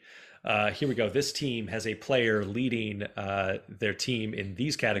victory. Here we go. This team has a player leading their team in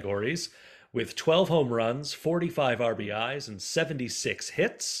these categories with 12 home runs, 45 RBIs, and 76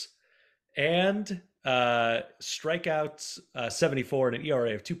 hits, and strikeouts 74 and an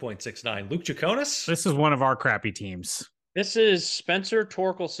ERA of 2.69. Luke Jaconis? This is one of our crappy teams. This is Spencer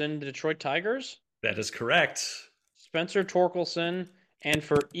Torkelson, the Detroit Tigers. That is correct. Spencer Torkelson. And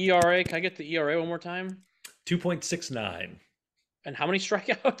for ERA, can I get the ERA one more time? 2.69. And how many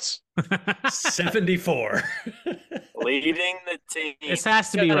strikeouts? 74. Leading the team. This has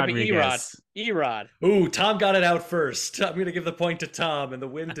to be Rodriguez. Erod. Ooh, Tom got it out first. I'm going to give the point to Tom and the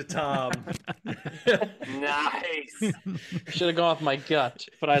win to Tom. Nice. Should have gone with my gut,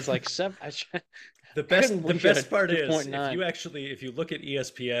 but I was like, The best part is 2.9. if you look at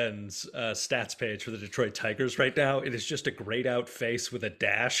ESPN's stats page for the Detroit Tigers right now, it is just a grayed out face with a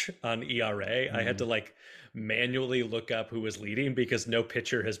dash on ERA. I had to manually look up who was leading because no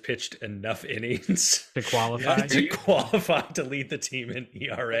pitcher has pitched enough innings To qualify? to qualify to lead the team in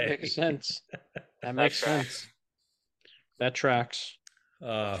ERA. That makes sense. That makes sense. That tracks.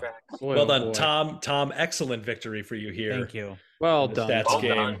 Boy, Boy, well done, boy. Tom. Excellent victory for you here. Thank you. Well in the done. stats Well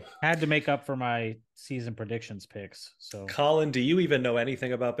game. done. Had to make up for my season predictions picks. So Colin, do you even know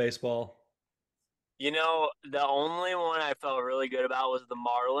anything about baseball? You know, the only one I felt really good about was the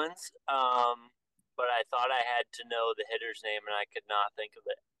Marlins. But I thought I had to know the hitter's name, and I could not think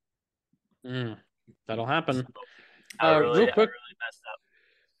of it. That'll happen. I Real quick, really messed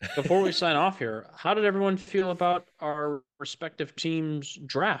up. before we sign off here, how did everyone feel about our respective teams'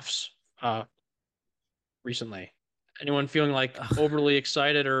 drafts recently? Anyone feeling like overly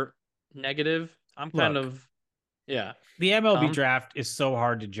excited or negative? I'm kind of, yeah. the MLB draft is so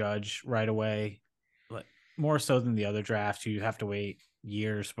hard to judge right away, but more so than the other drafts. You have to wait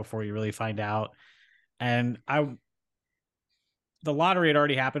years before you really find out. And the lottery had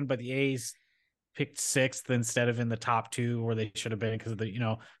already happened, but the A's picked sixth instead of in the top two where they should have been because of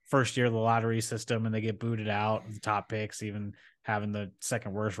the first year of the lottery system, and they get booted out of the top picks, even having the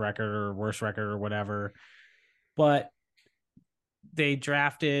second worst record or whatever. But they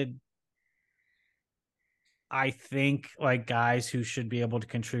drafted, I think, guys who should be able to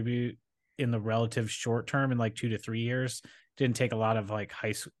contribute in the relative short term in 2 to 3 years. Didn't take a lot of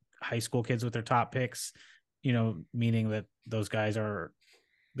high school kids with their top picks, meaning that those guys are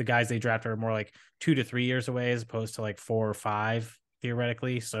the guys they draft are more 2 to 3 years away as opposed to 4 or 5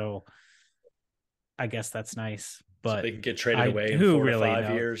 theoretically. So I guess that's nice, but so they can get traded away in 4 to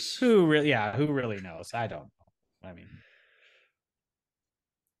 5 years. Who really knows? I don't know. I mean,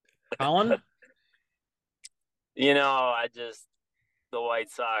 Colin? The White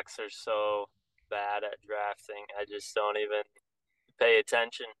Sox are so bad at drafting. I just don't even pay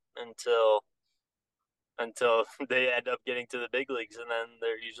attention until they end up getting to the big leagues, and then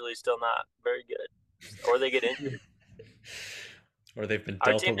they're usually still not very good, or they get injured. Or they've been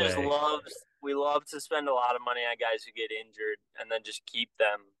Our dealt team away. just love to spend a lot of money on guys who get injured, and then just keep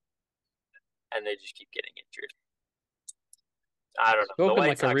them, and they just keep getting injured. I don't know. Spoken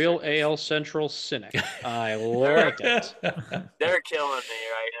like a real AL Central cynic. I like it. They're killing me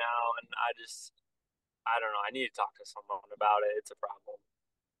right now, and I don't know. I need to talk to someone about it. It's a problem.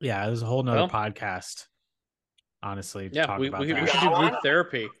 yeah, there's a whole nother podcast, honestly. To talk we about should that. do group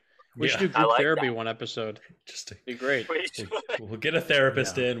therapy. We should do group therapy that. one episode. Just Be great. we'll get a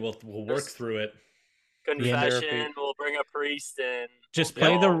therapist in. We'll work through it. Confession. We'll bring a priest in. Just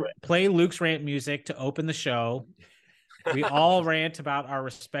We'll play Luke's rant music to open the show. We all rant about our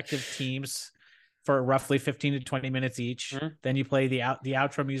respective teams for roughly 15 to 20 minutes each. Mhm. Then you play the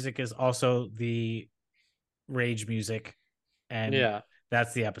outro music is also the rage music, and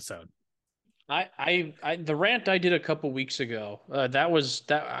that's the episode. The rant I did a couple weeks ago.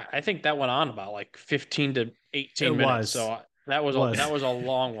 I think that went on about 15 to 18 minutes. So that was a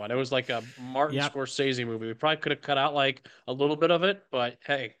long one. It was like a Martin Scorsese movie. We probably could have cut out a little bit of it, but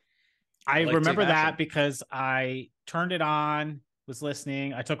hey. I like remember take that action. because I turned it on, was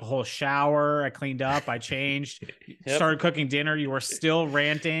listening. I took a whole shower. I cleaned up. I changed, started cooking dinner. You were still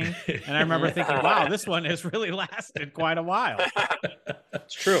ranting. And I remember thinking, wow, this one has really lasted quite a while.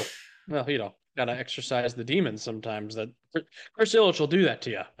 It's true. Well, gotta exercise the demons sometimes. That Chris Ilitch will do that to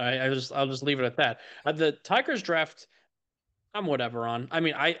you. I'll just leave it at that. The Tigers draft, I'm whatever on. I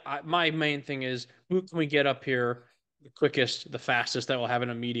mean, my main thing is who can we get up here the quickest, the fastest that will have an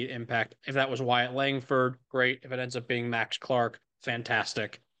immediate impact. If that was Wyatt Langford, great. If it ends up being Max Clark,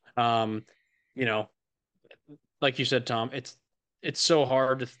 fantastic. Um, you know, like you said, Tom, it's so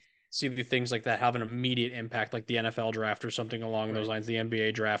hard to see the things like that have an immediate impact, like the NFL draft or something along those Right. lines. The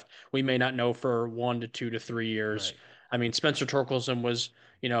NBA draft, we may not know for 1 to 2 to 3 years. Right. I mean, Spencer Torkelson was,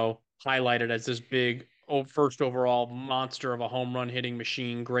 highlighted as this big first overall monster of a home run hitting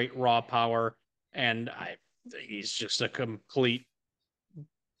machine, great raw power, and he's just a complete,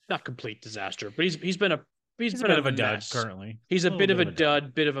 not complete disaster, but he's He's a been bit a of a dud mess. currently. He's A a little bit of bit a of a dud.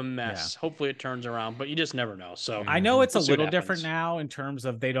 dud, bit of a Yeah. mess. Hopefully it turns around, but you just never know. So I know it's a we'll see what little different happens. now in terms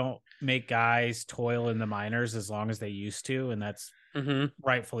of they don't make guys toil in the minors as long as they used to, and that's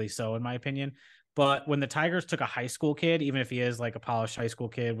rightfully so in my opinion. But when the Tigers took a high school kid, even if he is like a polished high school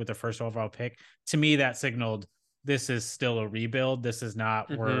kid with the first overall pick, to me that signaled this is still a rebuild. This is not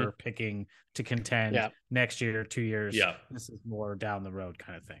we're picking to contend next year, 2 years. Yeah. This is more down the road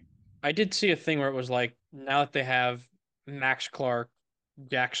kind of thing. I did see a thing where it was like now that they have Max Clark,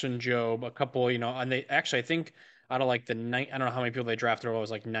 Jackson Jobe, a couple, and they actually I think out of like the night, I don't know how many people they drafted, it was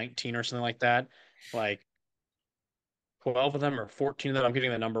like 19 or something like that. Like 12 of them or 14 of them. I'm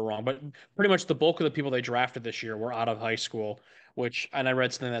getting the number wrong, but pretty much the bulk of the people they drafted this year were out of high school, and I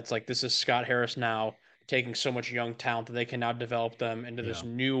read something that's like, this is Scott Harris now taking so much young talent that they can now develop them into this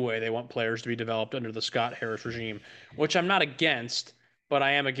new way they want players to be developed under the Scott Harris regime, which I'm not against, but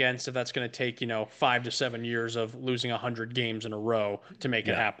I am against if that's going to take, 5 to 7 years of losing 100 games in a row to make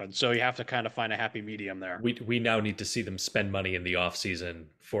it happen. So you have to kind of find a happy medium there. We now need to see them spend money in the offseason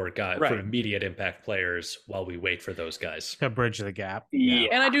for for immediate impact players while we wait for those guys to bridge the gap. Yeah.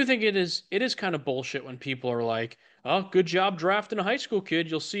 And I do think it is kind of bullshit when people are like, "Oh, good job drafting a high school kid.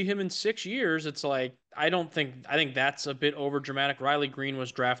 You'll see him in 6 years." It's like I think that's a bit over dramatic. Riley Green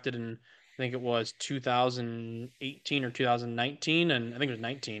was drafted in, I think it was 2018 or 2019, and I think it was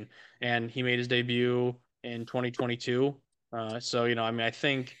 19, and he made his debut in 2022. So I mean, I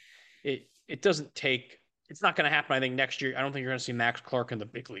think it doesn't take. It's not going to happen. I think next year. I don't think you're going to see Max Clark in the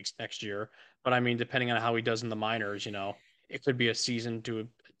big leagues next year. But I mean, depending on how he does in the minors, it could be a season to a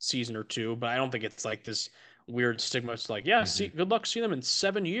season or two, but I don't think it's like this weird stigma. It's like, see, good luck seeing them in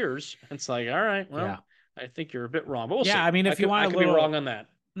 7 years. It's like, all right, well, I think you're a bit wrong, but we'll see. I mean, if you want I could be wrong on that.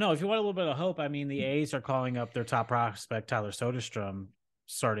 No, if you want a little bit of hope, I mean, the A's are calling up their top prospect, Tyler Soderstrom,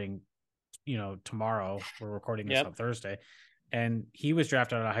 starting, tomorrow. We're recording this on Thursday, and he was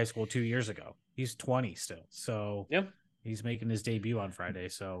drafted out of high school 2 years ago. He's 20 still, so he's making his debut on Friday.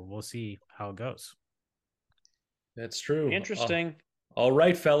 So we'll see how it goes. That's true. Interesting. All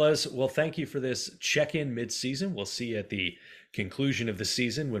right, fellas. Well, thank you for this check-in mid-season. We'll see you at the conclusion of the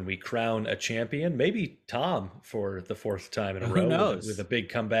season when we crown a champion. Maybe Tom for the fourth time in a row with a big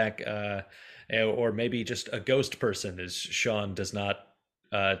comeback, or maybe just a ghost person, as Sean does not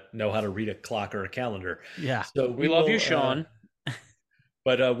know how to read a clock or a calendar. Yeah. So we love you, Sean.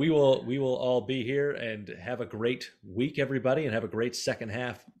 But we will all be here, and have a great week, everybody, and have a great second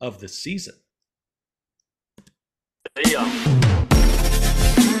half of the season. See ya.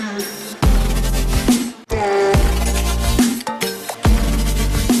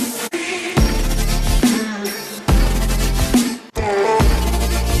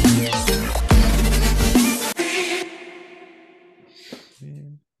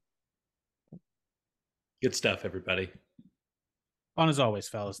 Good stuff, everybody. Fun as always,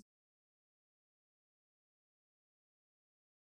 fellas.